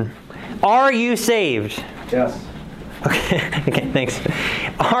question. Are you saved? Yes. Okay, thanks.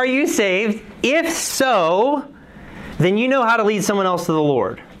 Are you saved? If so, then you know how to lead someone else to the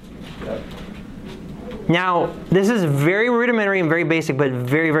Lord. Yep. Now, this is very rudimentary and very basic, but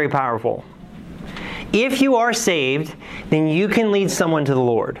very, very powerful. If you are saved, then you can lead someone to the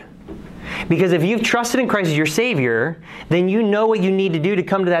Lord. Because if you've trusted in Christ as your Savior, then you know what you need to do to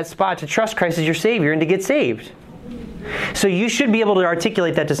come to that spot to trust Christ as your Savior and to get saved. So you should be able to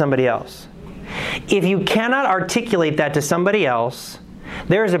articulate that to somebody else. If you cannot articulate that to somebody else,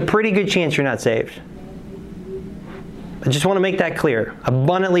 there is a pretty good chance you're not saved. I just want to make that clear,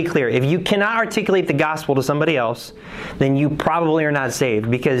 abundantly clear. If you cannot articulate the gospel to somebody else, then you probably are not saved,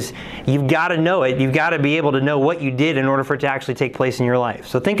 because you've got to know it. You've got to be able to know what you did in order for it to actually take place in your life.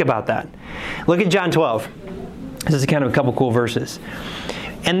 So think about that. Look at John 12. This is kind of a couple cool verses.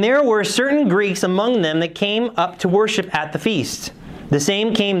 And there were certain Greeks among them that came up to worship at the feast. The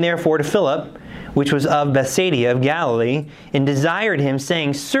same came therefore to Philip, which was of Bethsaida of Galilee, and desired him,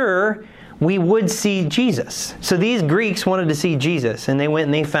 saying, Sir, we would see Jesus. So these Greeks wanted to see Jesus, and they went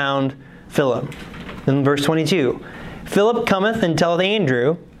and they found Philip. In verse 22, Philip cometh and telleth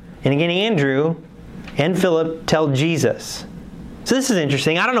Andrew, and again Andrew and Philip tell Jesus. So this is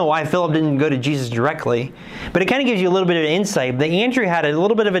interesting. I don't know why Philip didn't go to Jesus directly, but it kind of gives you a little bit of insight that Andrew had a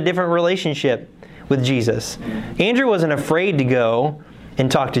little bit of a different relationship with Jesus. Andrew wasn't afraid to go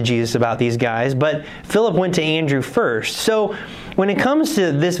and talk to Jesus about these guys, but Philip went to Andrew first. So when it comes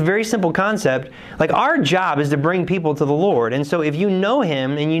to this very simple concept, like, our job is to bring people to the Lord. And so if you know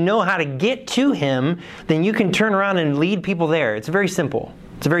Him and you know how to get to Him, then you can turn around and lead people there. It's very simple.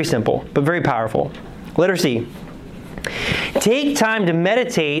 It's very simple, but very powerful. Letter C. Take time to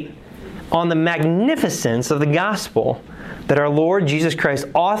meditate on the magnificence of the gospel that our Lord Jesus Christ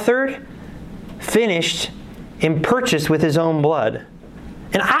authored, finished, and purchased with His own blood.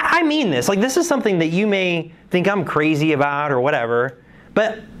 And I mean this. Like, this is something that you may think I'm crazy about or whatever,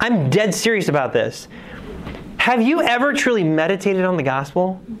 but I'm dead serious about this. Have you ever truly meditated on the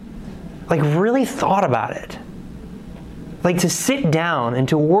gospel? Like, really thought about it? Like, to sit down and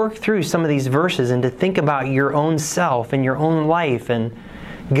to work through some of these verses and to think about your own self and your own life and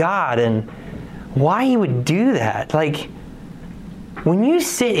God and why you would do that. Like, when you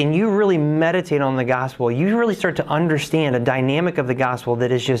sit and you really meditate on the gospel, you really start to understand a dynamic of the gospel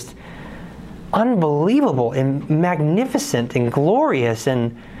that is just unbelievable and magnificent and glorious,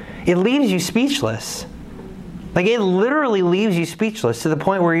 and it leaves you speechless. Like, it literally leaves you speechless to the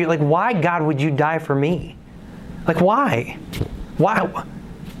point where you're like, why, God, would you die for me? Like, why? Why?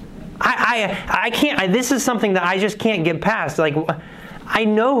 I can't, this is something that I just can't get past. Like, I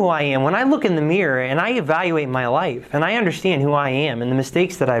know who I am. When I look in the mirror and I evaluate my life and I understand who I am and the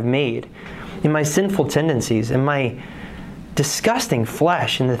mistakes that I've made and my sinful tendencies and my disgusting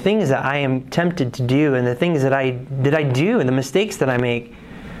flesh and the things that I am tempted to do and the things that I do and the mistakes that I make,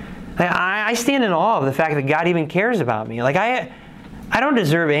 I stand in awe of the fact that God even cares about me. Like, I don't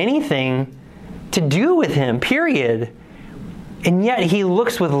deserve anything to do with Him, period. And yet He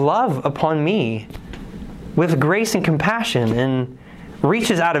looks with love upon me, with grace and compassion, and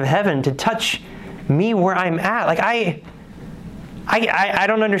reaches out of heaven to touch me where I'm at. Like, I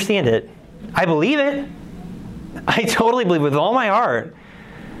don't understand it. I believe it. I totally believe it with all my heart.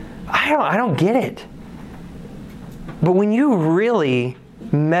 I don't get it. But when you really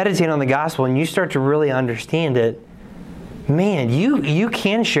meditate on the gospel and you start to really understand it, man, you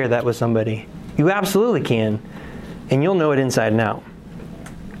can share that with somebody. You absolutely can. And you'll know it inside and out.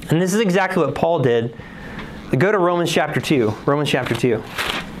 And this is exactly what Paul did. Go to Romans chapter 2. Romans chapter 2.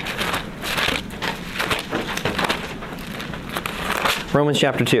 Romans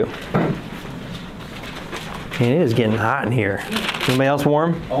chapter 2. Man, it is getting hot in here. Anybody else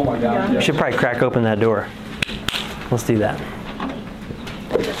warm? Oh my God. We should probably crack open that door. Let's do that.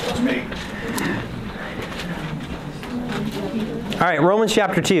 All right, Romans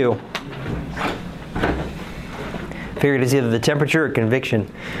chapter 2. Figured it's either the temperature or conviction.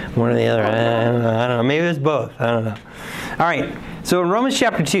 One or the other. I don't know. Maybe it's both. I don't know. All right. So in Romans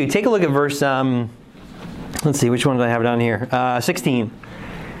chapter 2, take a look at verse, let's see, which one do I have down here? 16.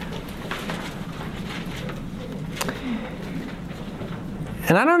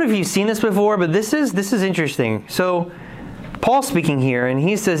 And I don't know if you've seen this before, but this is interesting. So Paul's speaking here, and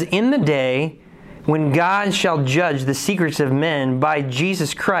he says, in the day when God shall judge the secrets of men by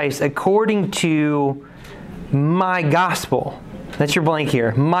Jesus Christ according to my gospel. That's your blank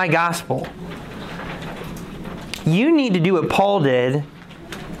here. My gospel. You need to do what Paul did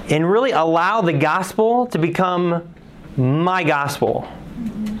and really allow the gospel to become my gospel.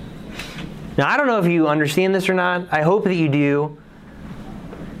 Now, I don't know if you understand this or not. I hope that you do.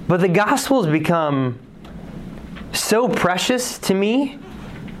 But the gospel has become so precious to me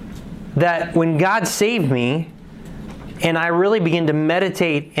that when God saved me and I really begin to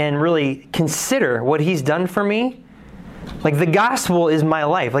meditate and really consider what He's done for me, like the gospel is my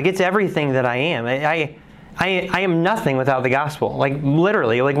life. Like it's everything that I am. I am nothing without the gospel. Like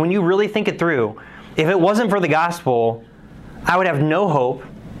literally, like when you really think it through, if it wasn't for the gospel, I would have no hope.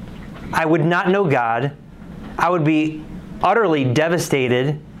 I would not know God. I would be utterly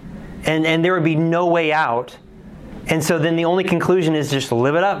devastated, and there would be no way out. And so then the only conclusion is just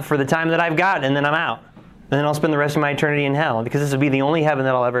live it up for the time that I've got, and then I'm out. And then I'll spend the rest of my eternity in hell, because this will be the only heaven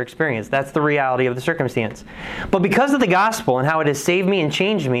that I'll ever experience. That's the reality of the circumstance. But because of the gospel and how it has saved me and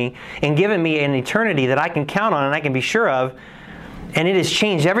changed me and given me an eternity that I can count on and I can be sure of, and it has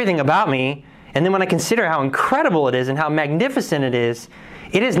changed everything about me, and then when I consider how incredible it is and how magnificent it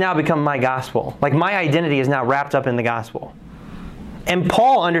has now become my gospel. Like my identity is now wrapped up in the gospel. And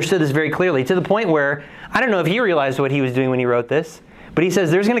Paul understood this very clearly, to the point where, I don't know if he realized what he was doing when he wrote this, but he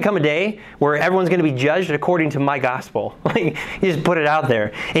says there's going to come a day where everyone's going to be judged according to my gospel. Like, he just put it out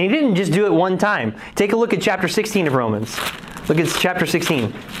there. And he didn't just do it one time. Take a look at chapter 16 of Romans. Look at chapter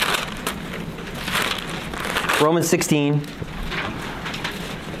 16. Romans 16.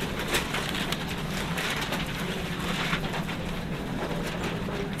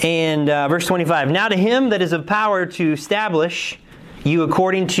 And verse 25. Now to him that is of power to establish you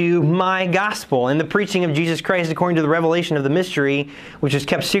according to my gospel and the preaching of Jesus Christ according to the revelation of the mystery which is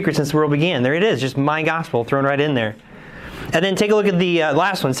kept secret since the world began. There it is, just my gospel thrown right in there. And then take a look at the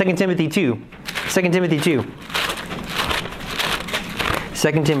last one, 2 Timothy 2. 2 Timothy 2.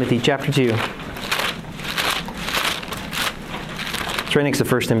 2 Timothy chapter 2. It's right next to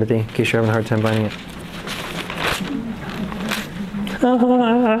 1 Timothy, in case you're having a hard time finding it.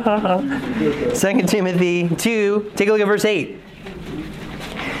 2 Timothy 2, take a look at verse 8.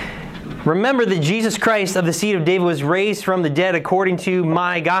 Remember that Jesus Christ of the seed of David was raised from the dead according to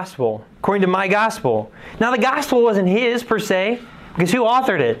my gospel. According to my gospel. Now the gospel wasn't his per se, because who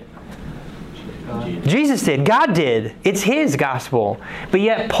authored it? Jesus did. God did. It's his gospel. But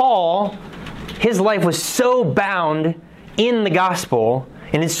yet Paul, his life was so bound in the gospel,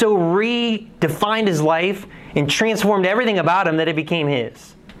 and it so redefined his life and transformed everything about him that it became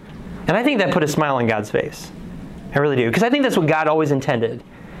his. And I think that put a smile on God's face. I really do. Because I think that's what God always intended.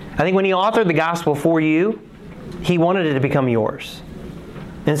 I think when He authored the gospel for you, He wanted it to become yours.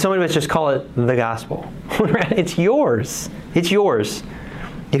 And so many of us just call it the gospel. It's yours. It's yours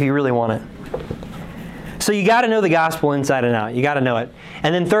if you really want it. So you got to know the gospel inside and out. You got to know it.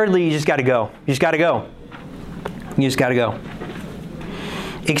 And then thirdly, you just got to go. You just got to go. You just got to go.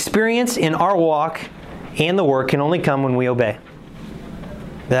 Experience in our walk and the work can only come when we obey.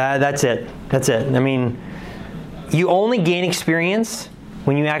 That's it. That's it. I mean, you only gain experience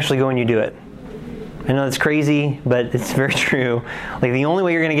when you actually go and you do it. I know that's crazy, but it's very true. Like the only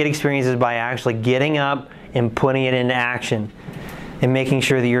way you're going to get experience is by actually getting up and putting it into action and making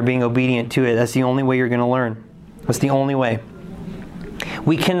sure that you're being obedient to it. That's the only way you're going to learn. That's the only way.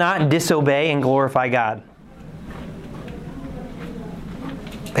 We cannot disobey and glorify God.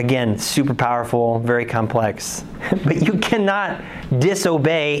 Again, super powerful, very complex. But you cannot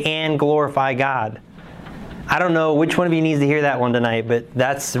disobey and glorify God. I don't know which one of you needs to hear that one tonight, but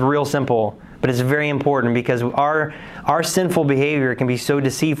that's real simple. But it's very important because our sinful behavior can be so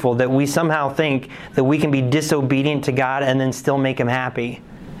deceitful that we somehow think that we can be disobedient to God and then still make Him happy.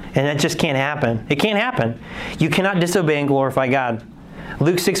 And that just can't happen. It can't happen. You cannot disobey and glorify God.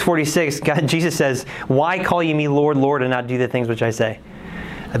 Luke 6:46, Jesus says, "Why call ye me Lord, Lord, and not do the things which I say?"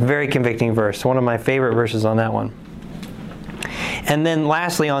 A very convicting verse. One of my favorite verses on that one. And then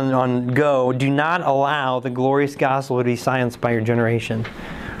lastly on go, do not allow the glorious gospel to be silenced by your generation.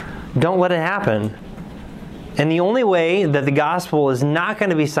 Don't let it happen. And the only way that the gospel is not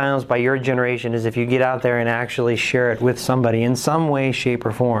going to be silenced by your generation is if you get out there and actually share it with somebody in some way, shape,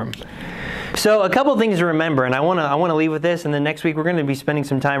 or form. So a couple things to remember, and I want to leave with this, and then next week we're going to be spending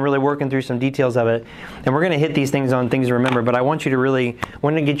some time really working through some details of it, and we're going to hit these things on things to remember, but I want you to really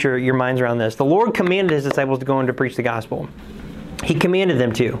get your minds around this. The Lord commanded His disciples to go and to preach the gospel. He commanded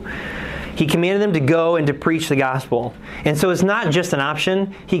them to. He commanded them to go and to preach the gospel. And so it's not just an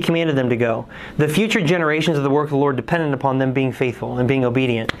option. He commanded them to go. The future generations of the work of the Lord depended upon them being faithful and being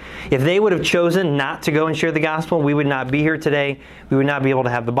obedient. If they would have chosen not to go and share the gospel, we would not be here today. We would not be able to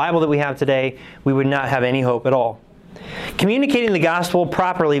have the Bible that we have today. We would not have any hope at all. Communicating the gospel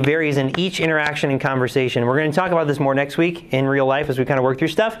properly varies in each interaction and conversation. We're going to talk about this more next week in real life as we kind of work through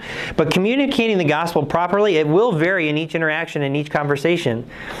stuff. But communicating the gospel properly, it will vary in each interaction and each conversation.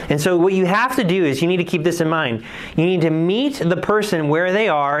 And so what you have to do is you need to keep this in mind. You need to meet the person where they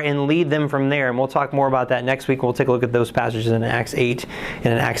are and lead them from there. And we'll talk more about that next week. We'll take a look at those passages in Acts 8 and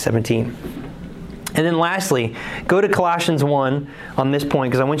in Acts 17. And then lastly, go to Colossians 1 on this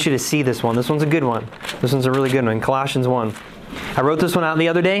point because I want you to see this one. This one's a good one. This one's a really good one. Colossians 1. I wrote this one out the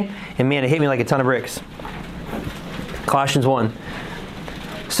other day, and man, it hit me like a ton of bricks. Colossians 1.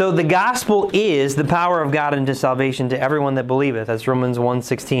 So the gospel is the power of God unto salvation to everyone that believeth. That's Romans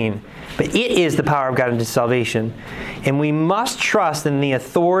 1:16. But it is the power of God unto salvation. And we must trust in the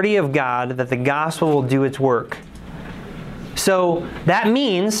authority of God that the gospel will do its work. So that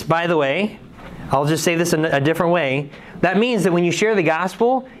means, by the way, I'll just say this in a different way. That means that when you share the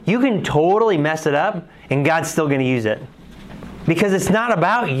gospel, you can totally mess it up and God's still going to use it. Because it's not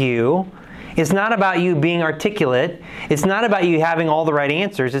about you. It's not about you being articulate. It's not about you having all the right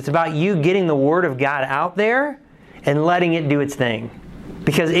answers. It's about you getting the Word of God out there and letting it do its thing.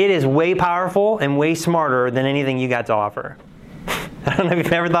 Because it is way powerful and way smarter than anything you got to offer. I don't know if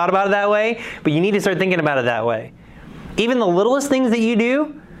you've ever thought about it that way, but you need to start thinking about it that way. Even the littlest things that you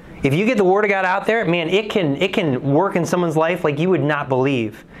do, if you get the Word of God out there, man, it can work in someone's life like you would not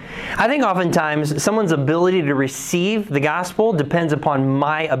believe. I think oftentimes someone's ability to receive the gospel depends upon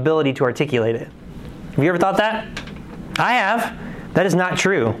my ability to articulate it. Have you ever thought that? I have. That is not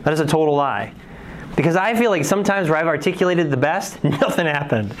true. That is a total lie. Because I feel like sometimes where I've articulated the best, nothing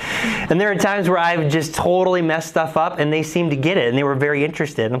happened. And there are times where I've just totally messed stuff up and they seem to get it and they were very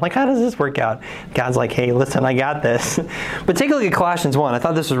interested. And I'm like, how does this work out? God's like, hey, listen, I got this. But take a look at Colossians 1. I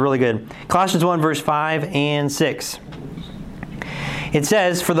thought this was really good. Colossians 1, verse 5 and 6. It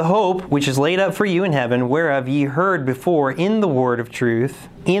says, for the hope which is laid up for you in heaven, whereof ye heard before in the word of truth.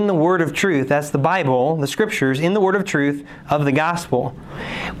 In the word of truth, that's the Bible, the Scriptures, in the word of truth of the gospel,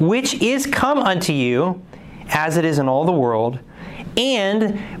 which is come unto you, as it is in all the world,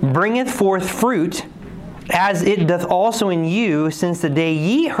 and bringeth forth fruit, as it doth also in you, since the day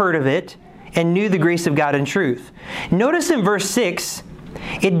ye heard of it, and knew the grace of God in truth. Notice in verse 6,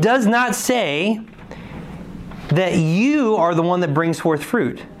 it does not say that you are the one that brings forth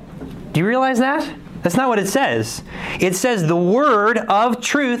fruit. Do you realize that? That's not what it says. It says the word of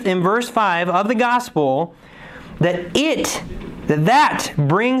truth in verse 5 of the gospel, that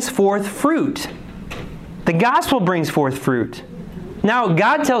brings forth fruit. The gospel brings forth fruit. Now,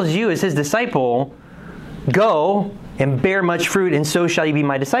 God tells you as His disciple, go and bear much fruit, and so shall you be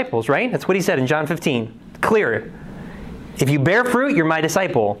my disciples, right? That's what He said in John 15. Clear. If you bear fruit, you're my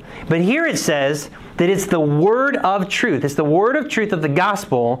disciple. But here it says that it's the word of truth. It's the word of truth of the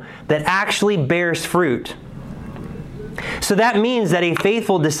gospel that actually bears fruit. So that means that a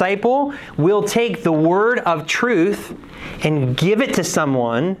faithful disciple will take the word of truth and give it to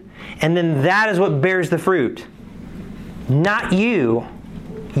someone, and then that is what bears the fruit. Not you.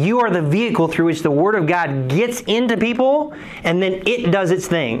 You are the vehicle through which the word of God gets into people, and then it does its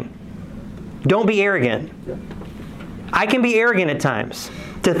thing. Don't be arrogant. I can be arrogant at times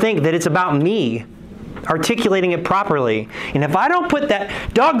to think that it's about me articulating it properly. And if I don't put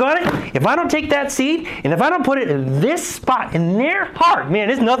that, doggone it, if I don't take that seed, and if I don't put it in this spot, in their heart, man,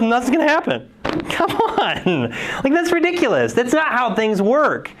 there's nothing's going to happen. Come on. Like, that's ridiculous. That's not how things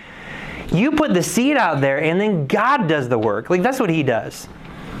work. You put the seed out there, and then God does the work. Like, that's what He does.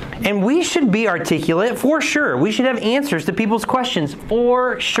 And we should be articulate for sure. We should have answers to people's questions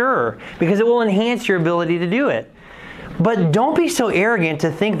for sure, because it will enhance your ability to do it. But don't be so arrogant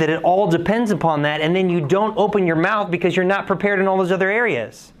to think that it all depends upon that, and then you don't open your mouth because you're not prepared in all those other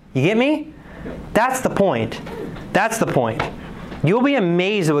areas. You get me? That's the point. That's the point. You'll be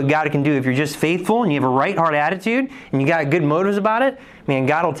amazed at what God can do if you're just faithful and you have a right heart attitude and you got good motives about it. Man,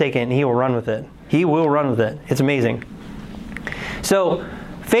 God will take it and He will run with it. He will run with it. It's amazing. So,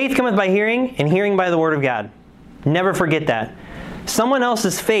 faith cometh by hearing, and hearing by the word of God. Never forget that. Someone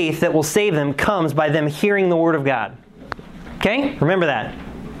else's faith that will save them comes by them hearing the word of God. Okay? Remember that.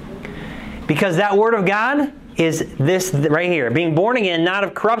 Because that word of God is this right here. Being born again, not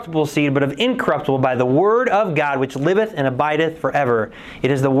of corruptible seed, but of incorruptible, by the word of God, which liveth and abideth forever.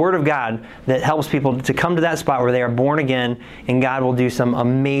 It is the word of God that helps people to come to that spot where they are born again, and God will do some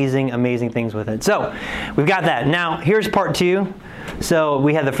amazing, amazing things with it. So, we've got that. Now, here's part 2. So,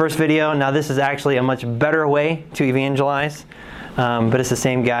 we had the first video. Now, this is actually a much better way to evangelize. But it's the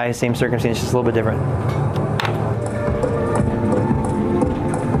same guy, same circumstance, just a little bit different.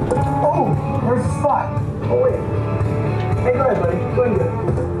 There's a spot. Oh, wait. Hey, go ahead, buddy. Go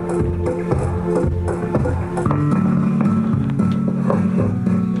ahead.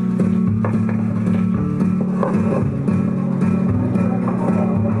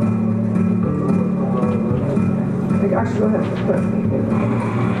 actually, go ahead.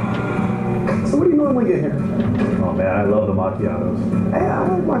 So what do you normally get here? Oh man, I love the macchiatos. Hey, I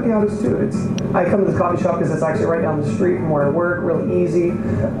like macchiatos too. I come to this coffee shop because it's actually right down the street from where I work, really easy.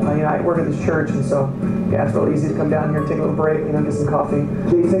 I work at this church, and so yeah, it's really easy to come down here, take a little break, get some coffee.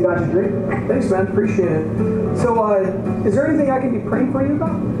 Jason, got you a drink? Thanks, man. Appreciate it. So, is there anything I can be praying for you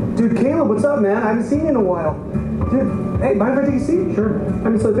about? Dude, Caleb, what's up, man? I haven't seen you in a while. Dude, hey, mind if I take a seat? Sure.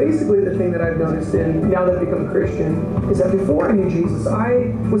 So basically the thing that I've noticed, and now that I've become a Christian, is that before I knew Jesus,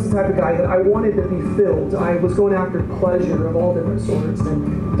 I was the type of guy that I wanted to be filled. I was going after pleasure of all different sorts.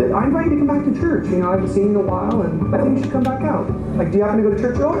 And I invite you to come back to church. I haven't seen you in a while, and I think you should come back out. Do you happen to go to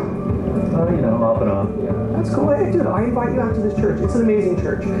church at all? Off and on. That's cool. Hey, dude, I invite you out to this church. It's an amazing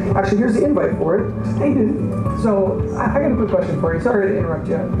church. Actually, here's the invite for it. Hey, dude. So, I got a quick question for you. Sorry to interrupt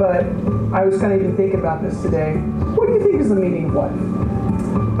you, but I was kind of even thinking about this today. What do you think is the meaning of life?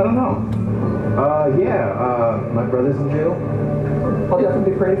 I don't know. My brother's in jail. I'll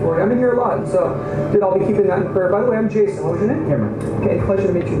definitely be praying for you. I'm in here a lot, so dude, I'll be keeping that in prayer. By the way, I'm Jason. What was your name? Cameron. Okay, pleasure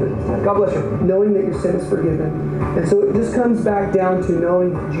to meet you. God bless you. Knowing that your sin is forgiven. And so it just comes back down to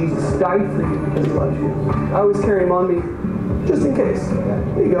knowing that Jesus died for you because he loves you. I always carry him on me just in case.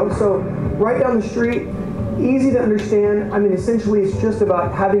 There you go. So right down the street, easy to understand. Essentially it's just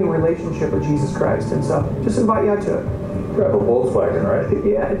about having a relationship with Jesus Christ. And so just invite you out to it. You drive a Volkswagen, right?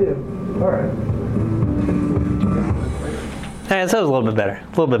 Yeah, I do. All right. That was a little bit better.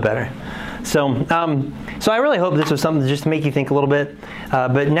 So I really hope this was something just to make you think a little bit.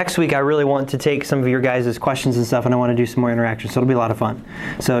 But next week, I really want to take some of your guys' questions and stuff, and I want to do some more interaction. So it'll be a lot of fun.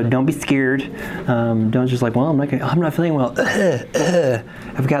 So don't be scared. Don't just well, I'm not feeling well.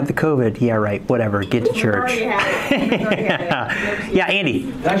 I've got the COVID. Yeah, right. Whatever. Get to church. Yeah, Andy.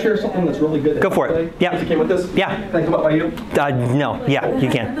 Can I share something that's really good? Go for it. Yeah. You came with this? Yeah. Can I come up by you? No. Yeah, you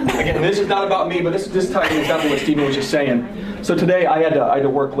can. Again, this is not about me, but this ties exactly what Stephen was just saying. So today I had to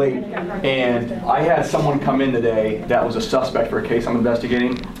work late, and I had someone come in today that was a suspect for a case I'm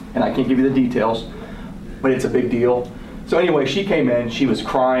investigating, and I can't give you the details, but it's a big deal. So anyway, she came in, she was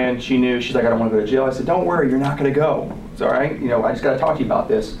crying, she's like, I don't want to go to jail. I said, don't worry, you're not going to go. It's all right, I just got to talk to you about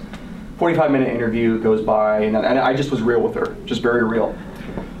this. 45-minute interview goes by, and I just was real with her, just very real.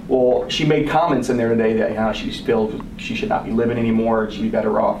 Well, she made comments in there today that she feels she should not be living anymore, she'd be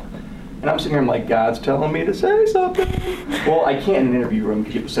better off. And I'm sitting here, I'm like, God's telling me to say something. Well, I can't in an interview room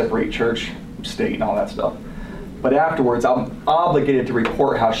because you have to separate church, state, and all that stuff. But afterwards, I'm obligated to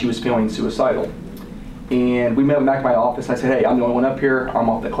report how she was feeling suicidal. And we met back in my office. I said, hey, I'm the only one up here. I'm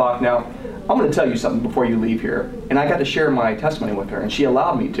off the clock now. I'm going to tell you something before you leave here. And I got to share my testimony with her, and she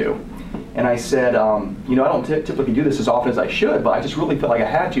allowed me to. And I said, I don't typically do this as often as I should, but I just really felt like I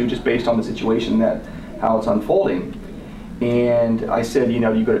had to just based on the situation how it's unfolding. And I said, you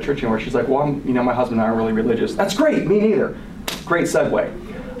go to church anywhere? She's like, well, my husband and I are really religious. That's great, me neither. Great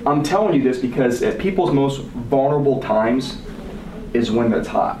segue. I'm telling you this because at people's most vulnerable times is when it's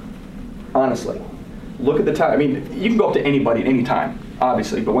hot. Honestly. Look at the time. You can go up to anybody at any time,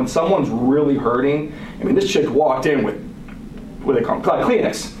 obviously, but when someone's really hurting, this chick walked in with, what do they call them?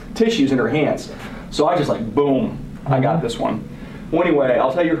 Kleenex, tissues in her hands. So I just boom, I got this one. Well, anyway,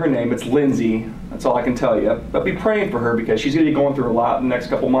 I'll tell you her name. It's Lindsay. That's all I can tell you. But be praying for her because she's going to be going through a lot in the next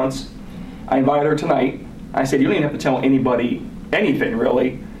couple months. I invited her tonight. I said, you don't even have to tell anybody anything,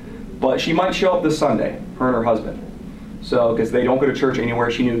 really. But she might show up this Sunday, her and her husband. So, because they don't go to church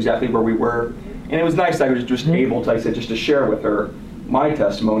anywhere. She knew exactly where we were. And it was nice that I was just able to, just to share with her my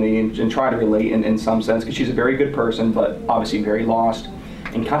testimony and try to relate in some sense. Because she's a very good person, but obviously very lost.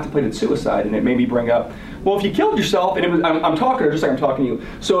 And contemplated suicide. And it made me bring up, well, if you killed yourself, and I'm talking to her just like I'm talking to you.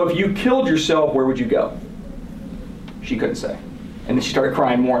 So if you killed yourself, where would you go? She couldn't say. And then she started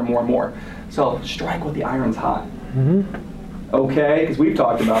crying more and more and more. So strike while the iron's hot. Mm-hmm. Okay, because we've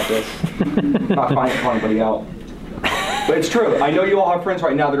talked about this. Not calling anybody out. But it's true. I know you all have friends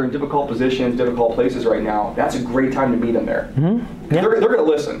right now that are in difficult positions, difficult places right now. That's a great time to meet them there. Mm-hmm. Yeah. They're going to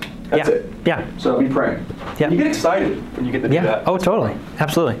listen. That's it. Yeah. So be praying. Yeah. You get excited when you get to do that. Oh, totally.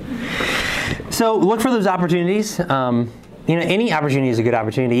 Absolutely. So look for those opportunities. Any opportunity is a good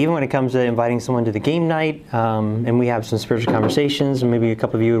opportunity, even when it comes to inviting someone to the game night, and we have some spiritual conversations, and maybe a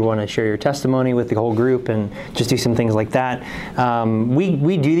couple of you would want to share your testimony with the whole group and just do some things like that.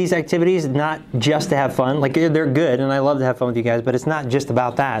 We do these activities not just to have fun. They're good, and I love to have fun with you guys, but it's not just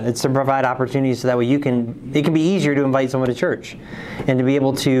about that. It's to provide opportunities so that way it can be easier to invite someone to church and to be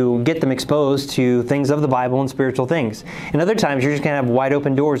able to get them exposed to things of the Bible and spiritual things. And other times, you're just going to have wide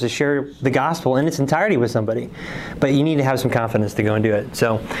open doors to share the gospel in its entirety with somebody. But you need to have have some confidence to go and do it.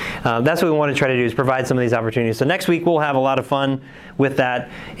 So that's what we want to try to do, is provide some of these opportunities. So next week we'll have a lot of fun with that,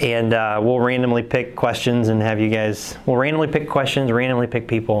 and we'll randomly pick questions and have you guys, we'll randomly pick questions, randomly pick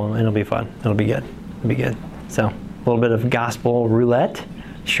people, and it'll be fun. It'll be good. It'll be good. So a little bit of gospel roulette.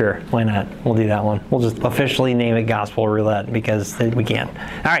 Sure, why not? We'll do that one. We'll just officially name it Gospel Roulette because we can.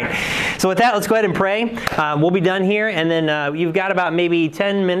 All right, so with that, let's go ahead and pray. We'll be done here, and then you've got about maybe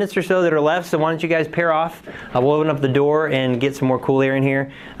 10 minutes or so that are left, so why don't you guys pair off? We'll open up the door and get some more cool air in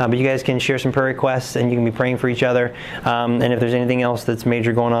here, but you guys can share some prayer requests, and you can be praying for each other. And if there's anything else that's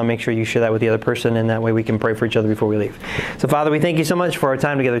major going on, make sure you share that with the other person, and that way we can pray for each other before we leave. So Father, we thank you so much for our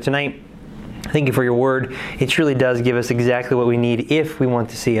time together tonight. Thank you for your word. It truly does give us exactly what we need if we want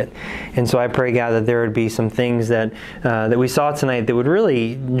to see it. And so I pray, God, that there would be some things that we saw tonight that would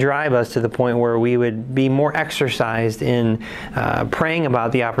really drive us to the point where we would be more exercised in praying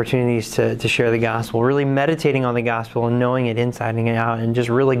about the opportunities to share the gospel, really meditating on the gospel and knowing it inside and out, and just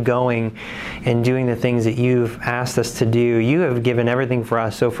really going and doing the things that you've asked us to do. You have given everything for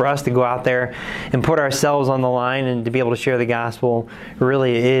us. So for us to go out there and put ourselves on the line and to be able to share the gospel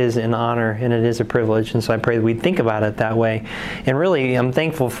really is an honor, and it is a privilege. And so I pray that we'd think about it that way. And really, I'm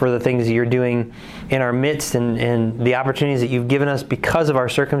thankful for the things that you're doing in our midst, and the opportunities that you've given us because of our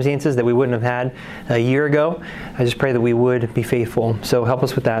circumstances that we wouldn't have had a year ago. I just pray that we would be faithful. So help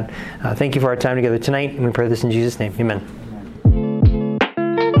us with that. Thank you for our time together tonight, and we pray this in Jesus' name. Amen.